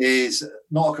is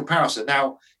not a comparison.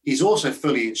 Now, he's also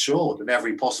fully insured in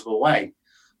every possible way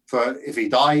for if he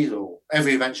dies or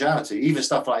every eventuality, even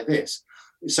stuff like this.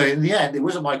 So in the end, it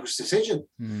wasn't Michael's decision.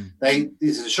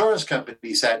 His insurance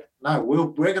company said, no,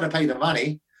 we're going to pay the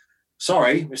money.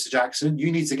 Sorry, Mr. Jackson,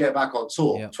 you need to get back on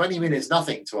tour. Yeah. 20 minutes,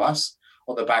 nothing to us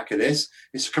on the back of this.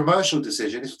 It's a commercial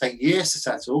decision. This will take years to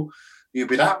settle. You'll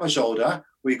be that much older.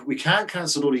 We can't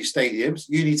cancel all these stadiums.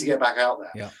 You need to get back out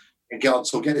there and get on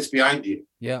tour, get this behind you.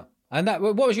 Yeah. And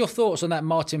what was your thoughts on that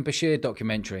Martin Bashir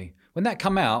documentary? When that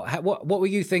came out, what were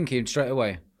you thinking straight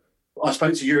away? I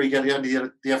spoke to Uri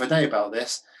Geller the other day about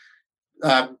this.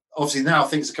 Obviously, now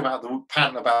things have come out of the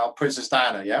pan about Princess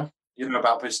Diana, yeah? You know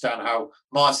about Princess Diana, how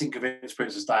Martin convinced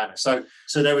Princess Diana. So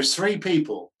there was 3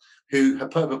 people who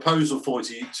had put a proposal forward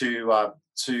to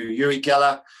Uri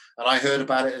Geller, and I heard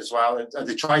about it as well. And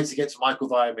they tried to get to Michael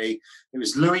via me. It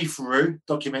was Louis Theroux,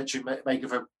 documentary maker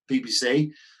for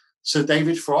BBC, Sir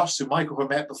David Frost, who Michael had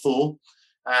met before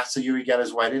after Uri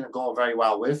Geller's wedding and got on very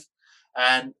well with,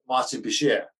 and Martin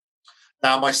Bashir.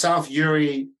 Now, myself,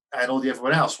 Uri, and all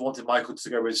everyone else wanted Michael to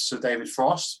go with Sir David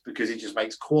Frost because he just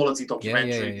makes quality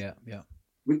documentaries. Yeah.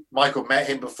 Michael met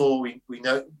him before. We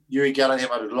know Uri Geller and him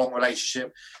had a long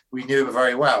relationship. We knew him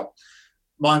very well.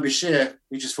 Martin Bashir,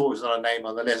 we just thought was not a name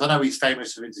on the list. I know he's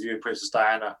famous for interviewing Princess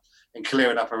Diana and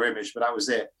clearing up her image, but that was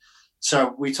it.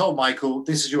 So we told Michael,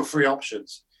 this is your 3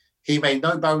 options. He made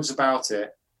no bones about it.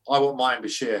 I want Martin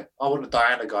Bashir. I want the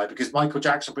Diana guy, because Michael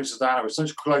Jackson and Princess Diana were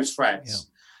such close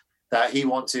friends that he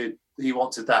wanted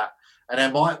that. And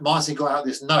then Martin got out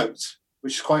this note,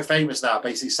 which is quite famous now,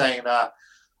 basically saying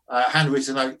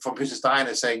handwritten note from Princess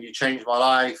Diana saying, "You changed my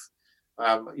life.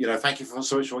 Thank you for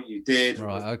so much for what you did."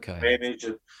 Right, okay. Image,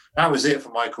 and that was it for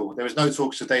Michael. There was no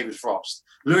talks to David Frost.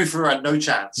 Louis Theroux had no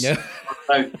chance. Yeah.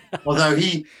 although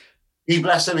he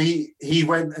bless him, he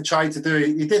went and tried to do it.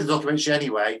 He did the documentary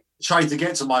anyway. Tried to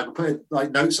get to Michael, put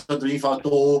like notes underneath our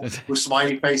door with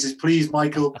smiley faces, "Please,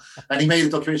 Michael." And he made the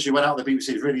documentary. Went out on the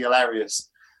BBC. It's really hilarious.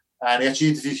 And he actually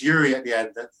interviewed Yuri at the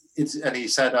end, and he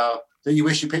said, "That you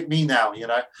wish you picked me now,"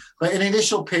 But in the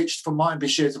initial pitch from Martin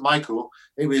Bashir to Michael,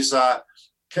 it was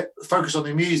focus on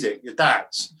the music, your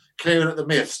dance, clearing up the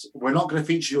myths. We're not going to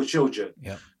feature your children.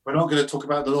 Yeah. We're not going to talk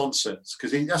about the nonsense,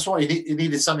 because that's why he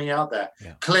needed something out there.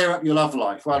 Yeah. Clear up your love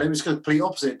life. Well, it was the complete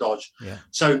opposite dodge. Yeah.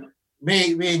 So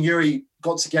me and Yuri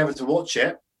got together to watch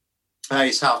it at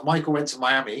his house. Michael went to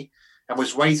Miami and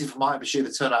was waiting for Martin Bashir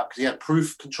to turn up, because he had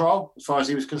proof control as far as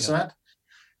he was concerned.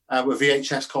 With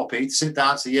VHS copy, to sit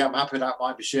down and say, "Yeah, I'm happy with that,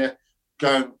 Martin Bashir.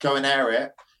 Go and air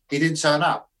it." He didn't turn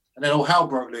up. And then all hell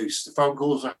broke loose. The phone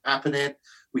calls were happening.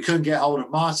 We couldn't get hold of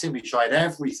Martin. We tried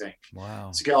everything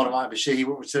to get hold of Martin Bashir. He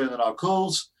wouldn't return our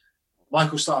calls.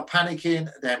 Michael started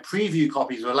panicking. Then preview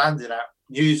copies were landing at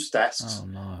news desks. Oh,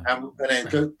 no.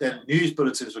 And then news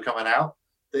bulletins were coming out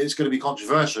that it's going to be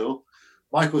controversial.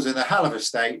 Michael's in a hell of a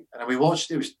state. And we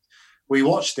watched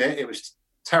it. It was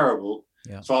terrible.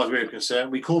 Yeah. As far as we were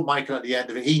concerned. We called Michael at the end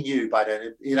of it. He knew by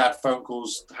then. He'd had phone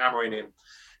calls hammering him.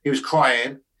 He was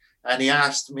crying. And he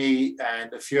asked me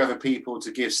and a few other people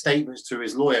to give statements to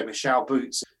his lawyer, Michelle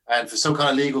Boots. And for some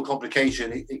kind of legal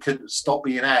complication, it couldn't stop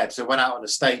being aired. So it went out in the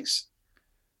States.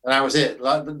 And that was it.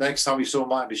 Like, the next time we saw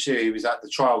Martin Bashir, he was at the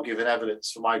trial giving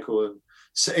evidence for Michael. And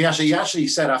so he actually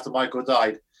said after Michael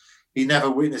died, he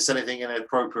never witnessed anything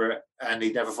inappropriate, and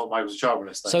he never thought Michael was a child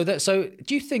molester. So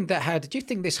do you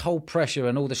think this whole pressure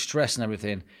and all the stress and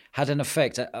everything had an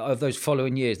effect of those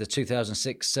following years, the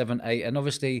 2006, 7, 8, and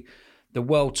obviously the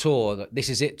world tour, the This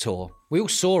Is It tour? We all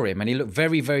saw him, and he looked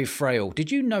very, very frail.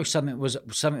 Did you know something was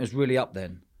really up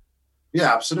then?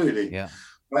 Yeah, absolutely. Yeah.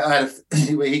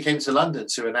 He came to London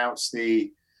to announce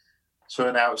the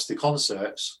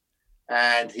concerts,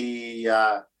 and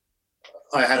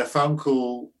I had a phone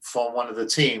call from one of the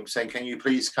team saying, "Can you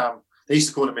please come?" They used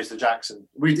to call him Mr. Jackson.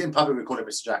 In public, we call him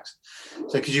Mr. Jackson.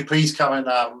 So, "Could you please come and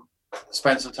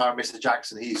spend some time with Mr.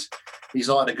 Jackson? He's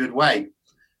not in a good way,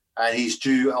 and he's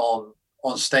due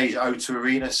on stage at O2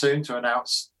 Arena soon to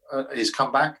announce his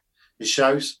comeback, his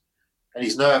shows, and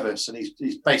he's nervous." And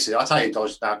he's basically, I'll tell you,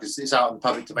 dodged now because it's out in the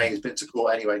public domain. He's been to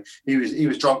court anyway. He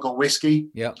was drunk on whiskey.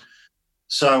 Yeah.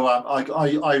 So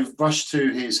I rushed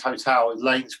to his hotel,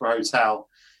 Lanesborough Hotel,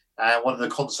 and one of the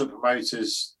concert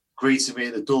promoters greeted me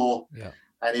at the door. Yeah.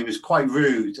 And he was quite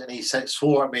rude, and he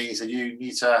swore at me. He said, "You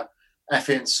need to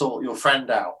effing sort your friend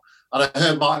out." And I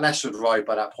heard Mark Lester had arrived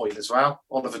by that point as well,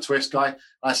 Oliver Twist guy. And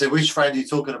I said, "Which friend are you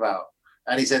talking about?"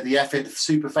 And he said, "The effing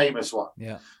super famous one."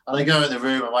 Yeah. And I go in the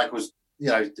room, and Mike was,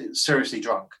 seriously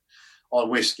drunk on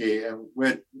whiskey, and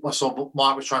I saw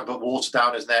Mark was trying to put water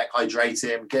down his neck, hydrate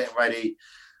him, get him ready.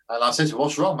 And I said to him,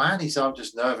 "What's wrong, man?" He said, "I'm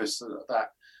just nervous that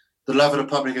the love of the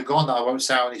public are gone, that I won't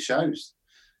sell any shows,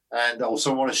 or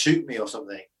someone want to shoot me or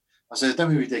something." I said,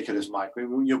 "Don't be ridiculous, Mike.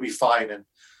 You'll be fine." And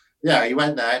yeah, he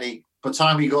went there, and by the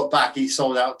time he got back, he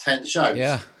sold out 10 shows.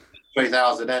 Yeah.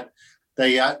 3,000. Then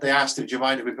they asked him, "Do you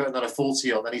mind if we put another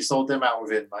 40 on?" Then he sold them out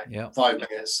within 5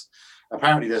 minutes.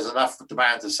 Apparently there's enough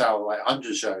demand to sell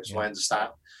 100 shows, I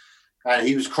understand. And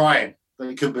he was crying that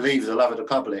he couldn't believe the love of the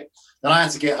public. Then I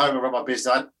had to get home and run my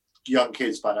business. I had young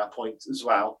kids by that point as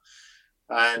well.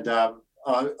 And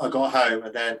I got home,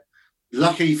 and then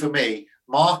luckily for me,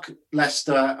 Mark,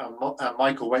 Lester and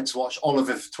Michael went to watch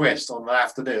Oliver Twist on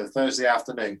a Thursday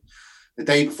afternoon, the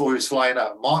day before he was flying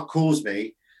up. Mark calls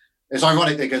me. It's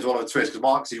ironic they go to Oliver Twist because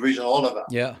Mark's the original Oliver.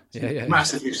 Yeah.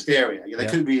 Massive hysteria. They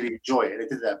couldn't really enjoy it. They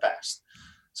did their best.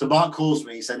 So Mark calls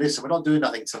me. He said, "Listen, we're not doing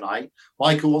nothing tonight.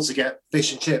 Michael wants to get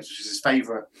fish and chips, which is his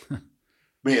favourite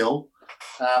meal.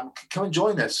 Come and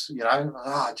join us."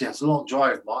 Gee, it's a long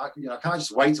drive, Mark. Can I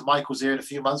just wait till Michael's here in a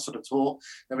few months for the tour?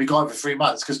 Then we got him for 3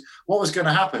 months. Because what was going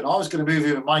to happen? I was going to move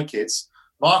in with my kids.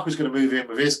 Mark was going to move in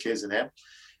with his kids and him.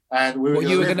 And we were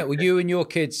you and your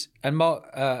kids and Mark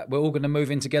were all going to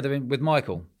move in together with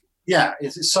Michael? Yeah,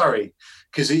 it's Surrey,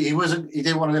 because he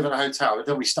didn't want to live in a hotel. He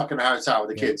didn't be stuck in a hotel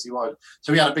with the kids. He wanted,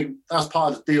 so he had a big. That was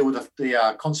part of the deal with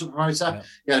the concert promoter. Yeah.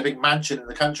 He had a big mansion in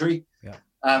the country.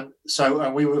 Yeah.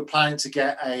 So we were planning to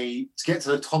get to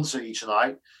the concert each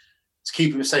night to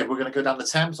keep him safe. We're going to go down the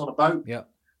Thames on a boat. Yeah.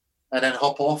 And then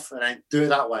hop off and then do it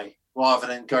that way, rather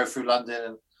than go through London.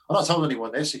 And I'm not told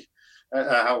anyone this,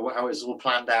 how it's all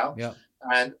planned out. Yeah.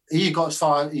 And he got as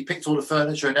far, he picked all the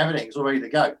furniture and everything, it was all ready to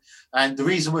go. And the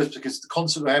reason was because the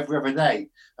concert was every other day.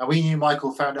 And we knew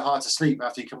Michael found it hard to sleep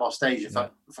after he came off stage in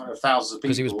front of thousands of people.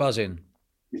 Because he was buzzing.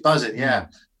 He was buzzing, yeah.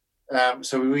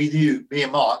 So we knew, me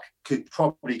and Mark could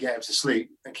probably get him to sleep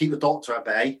and keep the doctor at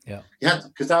bay. Yeah.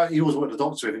 Because he always wanted the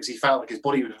doctor with him because he felt like his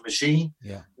body was a machine.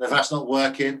 Yeah. And if that's not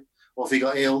working, or if he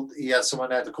got ill, he had someone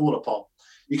there to call upon.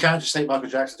 You can't just take Michael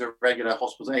Jackson to a regular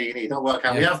hospital A&E. It don't work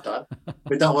out. We have done,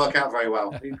 but it don't work out very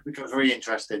well. It becomes very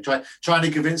interesting. Trying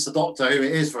to convince the doctor who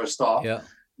it is for a start. Yeah.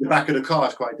 The back of the car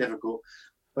is quite difficult.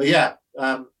 But yeah,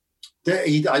 I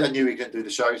knew he couldn't do the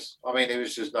shows. I mean, it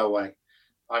was just no way.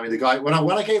 I mean, the guy, when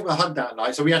I gave him a hug that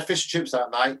night, so we had fish and chips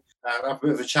that night, had a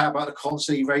bit of a chat about the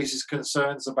concert. He raised his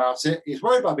concerns about it. He's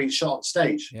worried about being shot on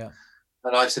stage. Yeah.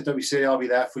 And I said, don't be silly, I'll be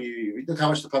there for you. Look how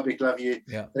much the public love you.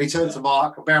 Yeah. Then he turned to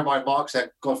Mark, and bear in mind, Mark's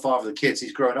their godfather of the kids.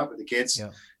 He's grown up with the kids.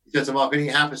 Yeah. He said to Mark, if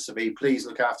anything happens to me, please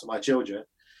look after my children.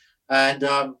 And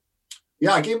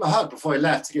I gave him a hug before he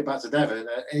left to get back to Devon,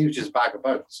 and he was just a bag of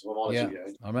bones, if I'm honest with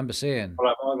you. I remember seeing.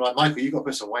 I'm like, Michael, you've got to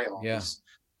put some weight on. Yeah.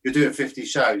 You're doing 50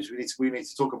 shows. We need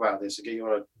to talk about this and get you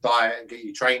on a diet and get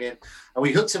you training. And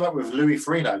we hooked him up with Louis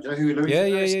Farino. Do you know who Louis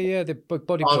Farino is? Yeah. The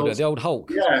bodybuilder, the old Hulk.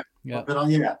 Yeah. Yeah.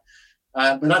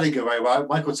 But that didn't go very well.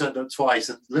 Michael turned up twice,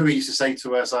 and Louis used to say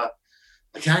to us, I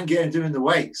can't get him doing the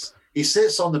weights. He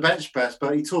sits on the bench press,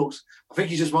 but he talks. I think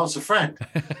he just wants a friend.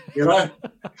 You know?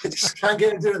 I just can't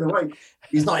get him doing the weight.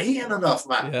 He's not eating enough,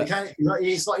 man. Yeah.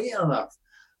 He's not eating enough.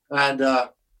 And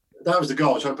that was the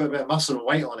goal, trying to put a bit of muscle and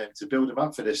weight on him to build him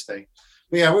up for this thing.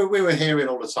 But yeah, we were hearing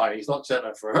all the time. He's not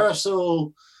turning up for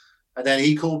rehearsal. And then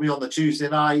he called me on the Tuesday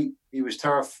night. He was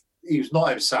terrified. He was not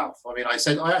himself. I mean, I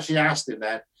actually asked him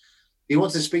then. He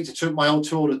wanted to speak to my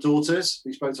two older daughters.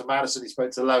 He spoke to Madison. He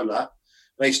spoke to Lola.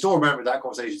 And they still remember that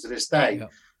conversation to this day. Yeah.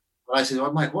 And I said,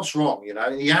 oh, Mike, what's wrong? You know,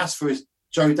 and he asked for his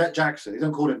Joe Jackson. He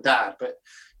don't call him Dad, but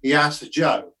he asked for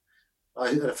Joe.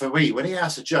 For me, when he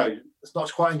asked for Joe, it's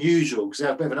not quite unusual because they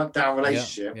have a bit of an up-down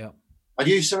relationship. Yeah. I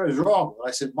knew something was wrong.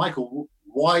 I said, Michael,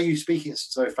 why are you speaking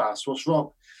so fast? What's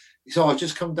wrong? He said, I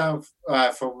just come down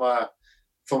from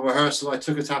rehearsal. I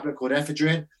took a tablet called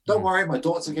ephedrine. Don't worry, my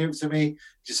doctor gave it to me. It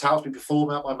just helps me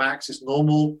perform at my max. It's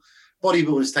normal.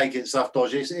 Bodybuilders taking stuff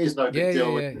dodgy. It is no big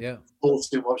deal.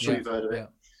 Sporting, I'm sure you've heard of it.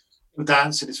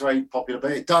 Dancing, it's very popular,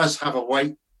 but it does have a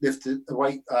weight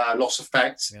loss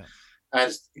effect,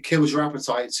 and it kills your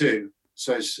appetite too.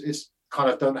 So it's kind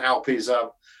of don't help his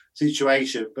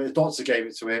situation. But the doctor gave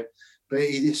it to him, but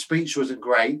his speech wasn't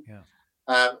great.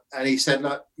 Yeah. And he said,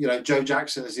 look, you know, Joe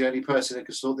Jackson is the only person that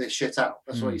can sort this shit out.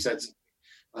 That's what he said to me.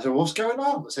 I said, what's going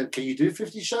on? I said, can you do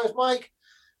 50 shows, Mike?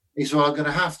 He said, well, I'm going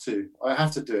to have to. I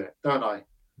have to do it, don't I?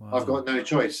 Wow. I've got no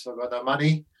choice. I've got no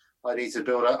money. I need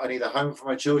to I need a home for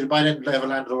my children. By then,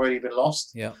 Neverland had already been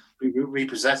lost. Yeah. We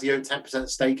repossessed. He owned 10%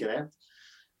 stake in it.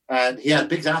 And he had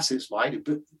big assets, Mike,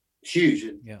 huge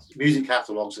music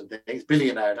catalogs and things,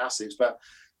 billionaire in assets. But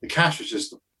the cash was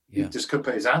just, he just couldn't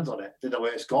put his hand on it. Didn't know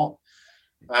where it's gone.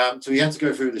 So he had to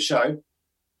go through the show.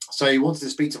 So he wanted to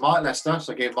speak to Mark Lester.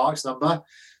 So I gave Mark's number.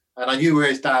 And I knew where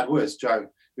his dad was, Joe.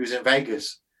 He was in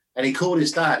Vegas. And he called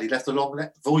his dad. He left a long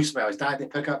voicemail. His dad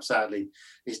didn't pick up, sadly.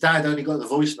 His dad only got the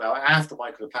voicemail after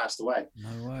Michael had passed away.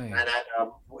 No way. And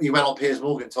then he went on Piers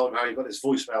Morgan, told him how he got this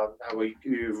voicemail and how he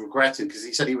regretted, because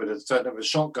he said he would have turned up a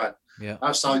shotgun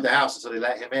outside the house until they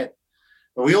let him in.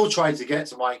 But we all tried to get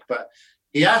to Mike, but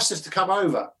he asked us to come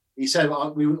over. He said,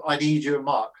 I need you and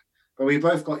Mark. But we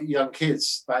both got young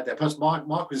kids back there. Plus,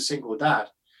 Mark was a single dad.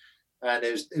 And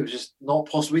it was just not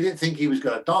possible. We didn't think he was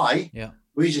going to die. Yeah.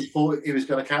 We just thought he was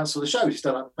going to cancel the show. He's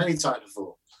done it many times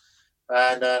before.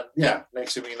 And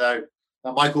next thing we know,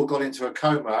 Michael got into a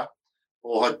coma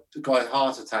or had got a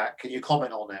heart attack. Can you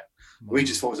comment on it? Wow. We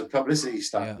just thought it was a publicity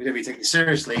stuff. Yeah. We didn't really take it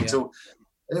seriously until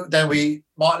then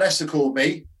Mark Lester called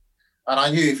me. And I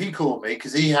knew if he called me,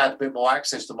 because he had a bit more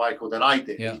access to Michael than I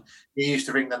did. Yeah. He used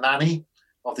to ring the nanny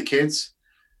of the kids.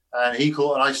 And he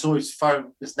called, and I saw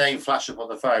his name flash up on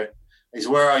the phone. He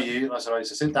said, where are you? And I said,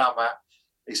 sit down, Matt.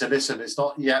 He said, listen, it's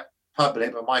not yet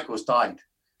public, but Michael's died.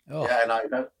 Oh. Yeah, and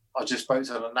I just spoke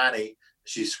to the nanny.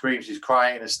 She screams, she's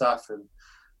crying and stuff, and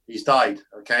he's died.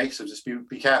 Okay, so just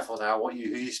be careful now. Who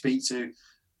you speak to.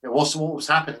 What was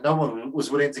happening? No one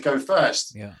was willing to go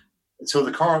first. Yeah. until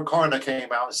the coroner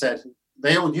came out and said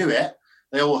they all knew it.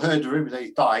 They all heard the rumor that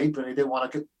he died, but they didn't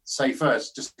want to say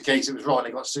first, just in case it was wrong.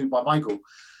 They got sued by Michael.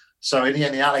 So in the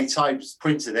end, the LA Times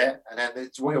printed it, and then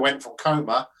it went from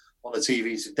coma on the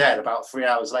TV to dead about 3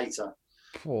 hours later.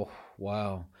 Oh,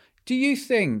 wow. Do you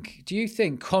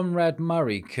think Conrad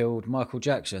Murray killed Michael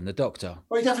Jackson, the doctor?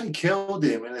 Well, he definitely killed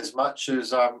him in as much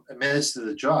as administered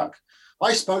the drug.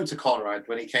 I spoke to Conrad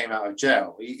when he came out of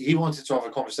jail. He wanted to have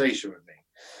a conversation with me.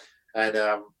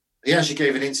 And he actually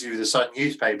gave an interview with the Sun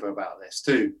newspaper about this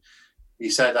too.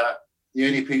 He said that the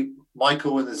only people,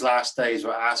 Michael in his last days,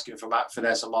 were asking for Matt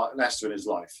Fiddes and Mark Lester in his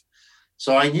life.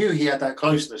 So I knew he had that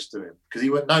closeness to him because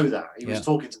he wouldn't know that. He was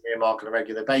talking to me and Mark on a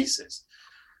regular basis.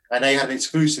 And they had an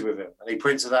exclusive with him. And he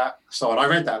printed that. So and I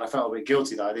read that and I felt a bit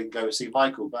guilty that I didn't go and see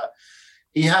Michael. But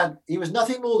he was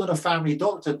nothing more than a family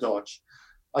doctor, Dodge.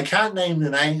 I can't name the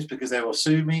names because they will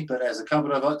sue me, but there's a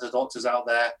couple of other doctors out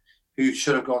there who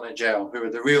should have gone in jail, who are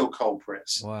the real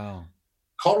culprits. Wow.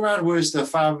 Conrad was the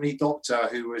family doctor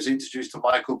who was introduced to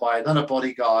Michael by another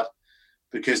bodyguard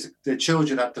because the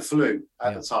children had the flu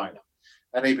at the time.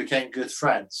 And they became good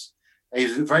friends. He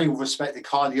was a very respected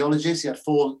cardiologist. He had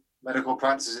 4 medical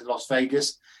practices in Las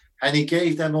Vegas. And he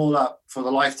gave them all up for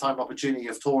the lifetime opportunity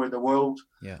of touring the world,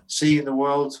 seeing the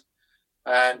world,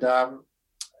 and,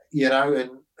 and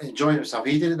enjoying himself.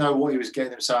 He didn't know what he was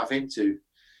getting himself into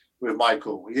with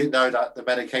Michael. He didn't know that the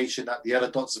medication that the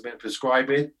other doctors had been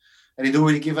prescribing, and he'd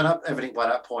already given up everything by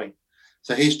that point.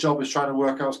 So his job was trying to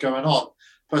work out what's going on.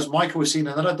 Plus, Michael was seeing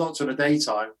another doctor in the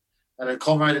daytime and a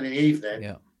Conrad in the evening.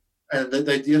 Yeah. And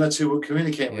the other two were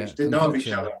communicating, which didn't know of each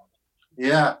other.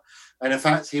 Yeah. And in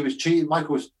fact, he was treated,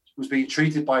 Michael was being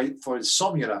treated for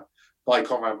insomnia by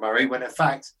Conrad Murray, when in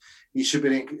fact, he should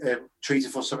be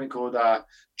treated for something called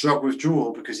drug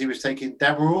withdrawal because he was taking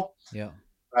Demerol. Yeah.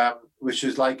 Which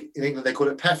is like in England they call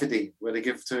it pethidine, where they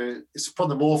give it's from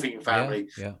the morphine family.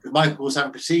 Yeah. Michael was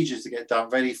having procedures to get done,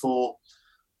 ready for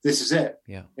this is it.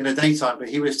 Yeah. In the daytime, but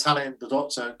he was telling the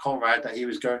doctor Conrad that he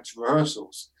was going to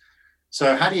rehearsals.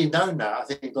 So had he known that, I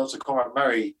think Dr. Conrad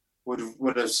Murray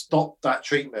would have stopped that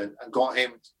treatment and got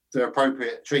him the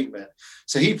appropriate treatment.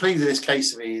 So he pleaded this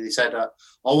case to me. He said, "I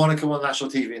want to come on national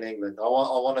TV in England. I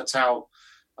want to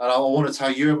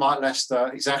tell you and Mark Lester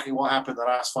exactly what happened the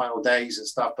last final days and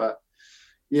stuff." But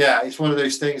yeah, it's one of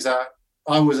those things that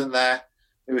I wasn't there.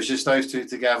 It was just those two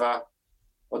together.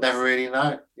 I'll never really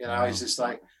know. It's just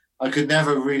like I could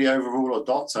never really overrule a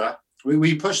doctor.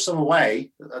 We pushed some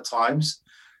away at times.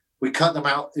 We cut them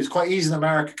out. It's quite easy in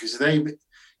America because in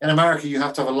America you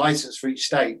have to have a license for each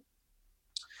state.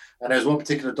 And there's one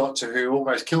particular doctor who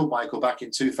almost killed Michael back in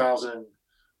 2000,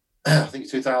 I think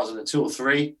 2002 or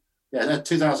 3. Yeah,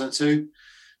 2002.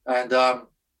 And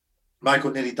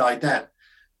Michael nearly died then.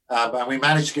 And we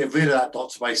managed to get rid of that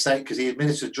doctor by state because he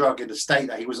administered a drug in the state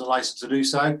that he wasn't licensed to do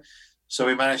so. So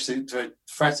we managed to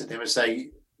threaten him and say,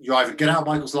 you either get out of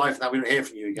Michael's life and now we don't hear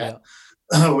from you again.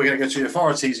 Yeah. We're going to go to the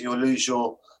authorities and you'll lose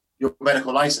your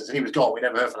medical license. And he was gone. We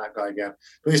never heard from that guy again.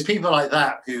 But it's people like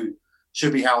that who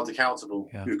should be held accountable,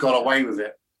 who've got away with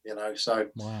it, so.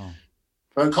 Wow.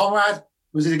 But Conrad,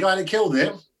 was he the guy that killed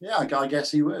him? Yeah, I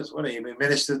guess he was. When he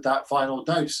administered that final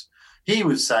dose, he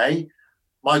would say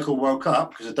Michael woke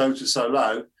up because the dose was so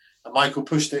low, and Michael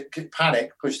pushed it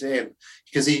in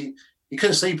because he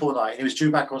couldn't sleep all night. He was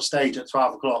due back on stage at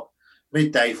 12 o'clock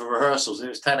midday for rehearsals. It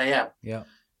was 10 a.m. Yeah.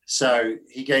 So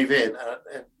he gave in,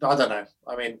 and I don't know.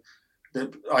 I mean,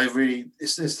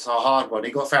 it's a hard one.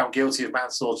 He got found guilty of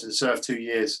manslaughter and served 2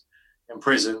 years in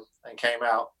prison and came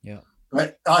out. Yeah.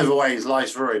 But either way, his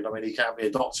life's ruined. I mean, he can't be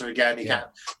a doctor again. He can't.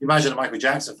 Imagine the Michael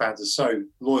Jackson fans are so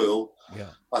loyal. Yeah.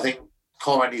 I think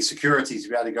Conrad needs security to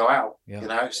be able to go out.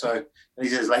 Yeah. So and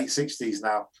he's in his late 60s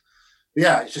now. But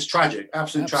yeah, it's just tragic.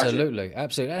 Absolutely tragic.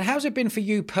 Absolutely. And how's it been for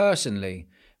you personally,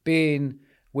 being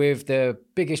with the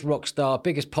biggest rock star,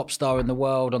 biggest pop star in the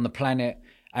world, on the planet,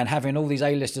 and having all these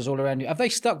A-listers all around you? Have they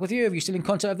stuck with you? Have you still in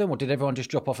contact with them, or did everyone just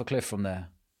drop off a cliff from there?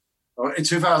 In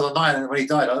 2009, when he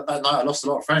died, that night I lost a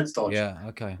lot of friends, Dodge. Yeah,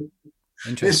 okay.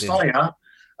 Interesting. It's funny, huh?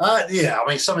 Yeah, I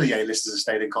mean, some of the A-listers have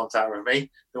stayed in contact with me,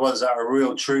 the ones that are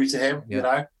real true to him,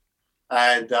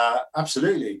 and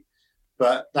absolutely.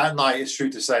 But that night, it's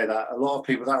true to say that a lot of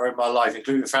people that were in my life,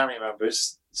 including family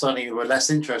members, suddenly were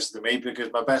less interested in me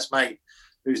because my best mate,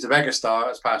 who's the megastar,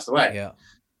 has passed away. Yeah.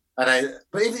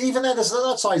 But even then, there's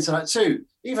another side to that too.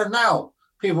 Even now,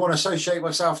 people want to associate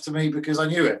myself to me because I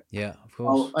knew it. Yeah, of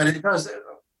course. And it does. I'm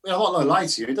not going to lie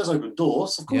to you. It does open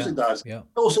doors. Of course it does. Yeah.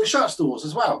 It also shuts doors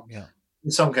as well. Yeah. In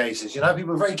some cases,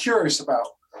 people are very curious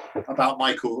about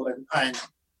Michael and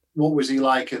what was he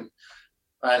like and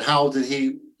how did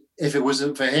he if it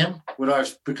wasn't for him, would I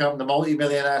have become the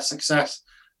multi-millionaire success,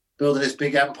 building this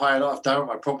big empire that I've done,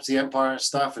 my property empire and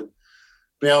stuff, and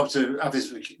be able to have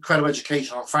this incredible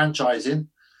education on franchising?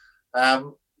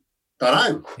 Don't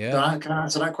know. I can't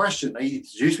answer that question. He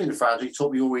introduced me to franchise, he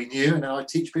taught me all he knew, and then I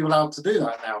teach people how to do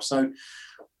that now. So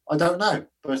I don't know.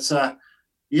 But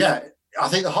I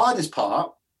think the hardest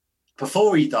part,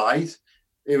 before he died,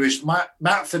 it was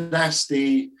Matt Fiddes,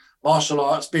 the martial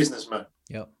arts businessman.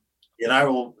 Yep.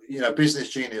 Business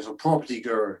genius or property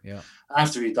guru. Yeah.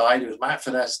 After he died, it was Matt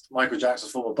Fiddes, Michael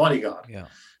Jackson's former bodyguard. Yeah.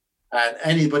 And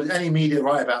any media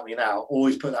write about me now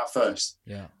always put that first.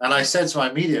 Yeah. And I said to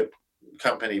my media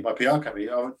company, my PR company,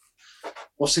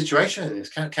 what situation is this?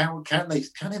 Can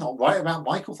they not write about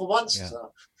Michael for once? Yeah.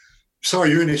 Sorry,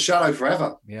 you're in his shadow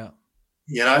forever. Yeah.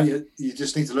 You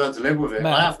just need to learn to live with it.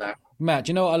 I have now. Matt,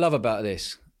 do you know what I love about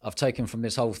this? I've taken from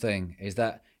this whole thing is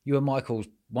that you are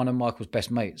one of Michael's best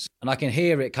mates, and I can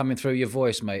hear it coming through your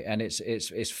voice, mate. And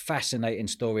it's fascinating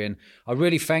story, and I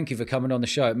really thank you for coming on the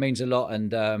show. It means a lot,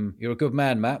 and you're a good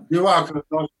man, Matt. You're welcome.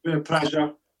 It's been a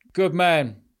pleasure. Good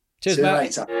man. Cheers, See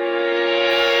Matt. you later.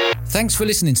 Thanks for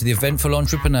listening to The Eventful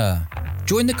Entrepreneur.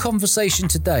 Join the conversation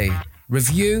today.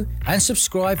 Review and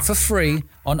subscribe for free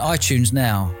on iTunes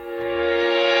now.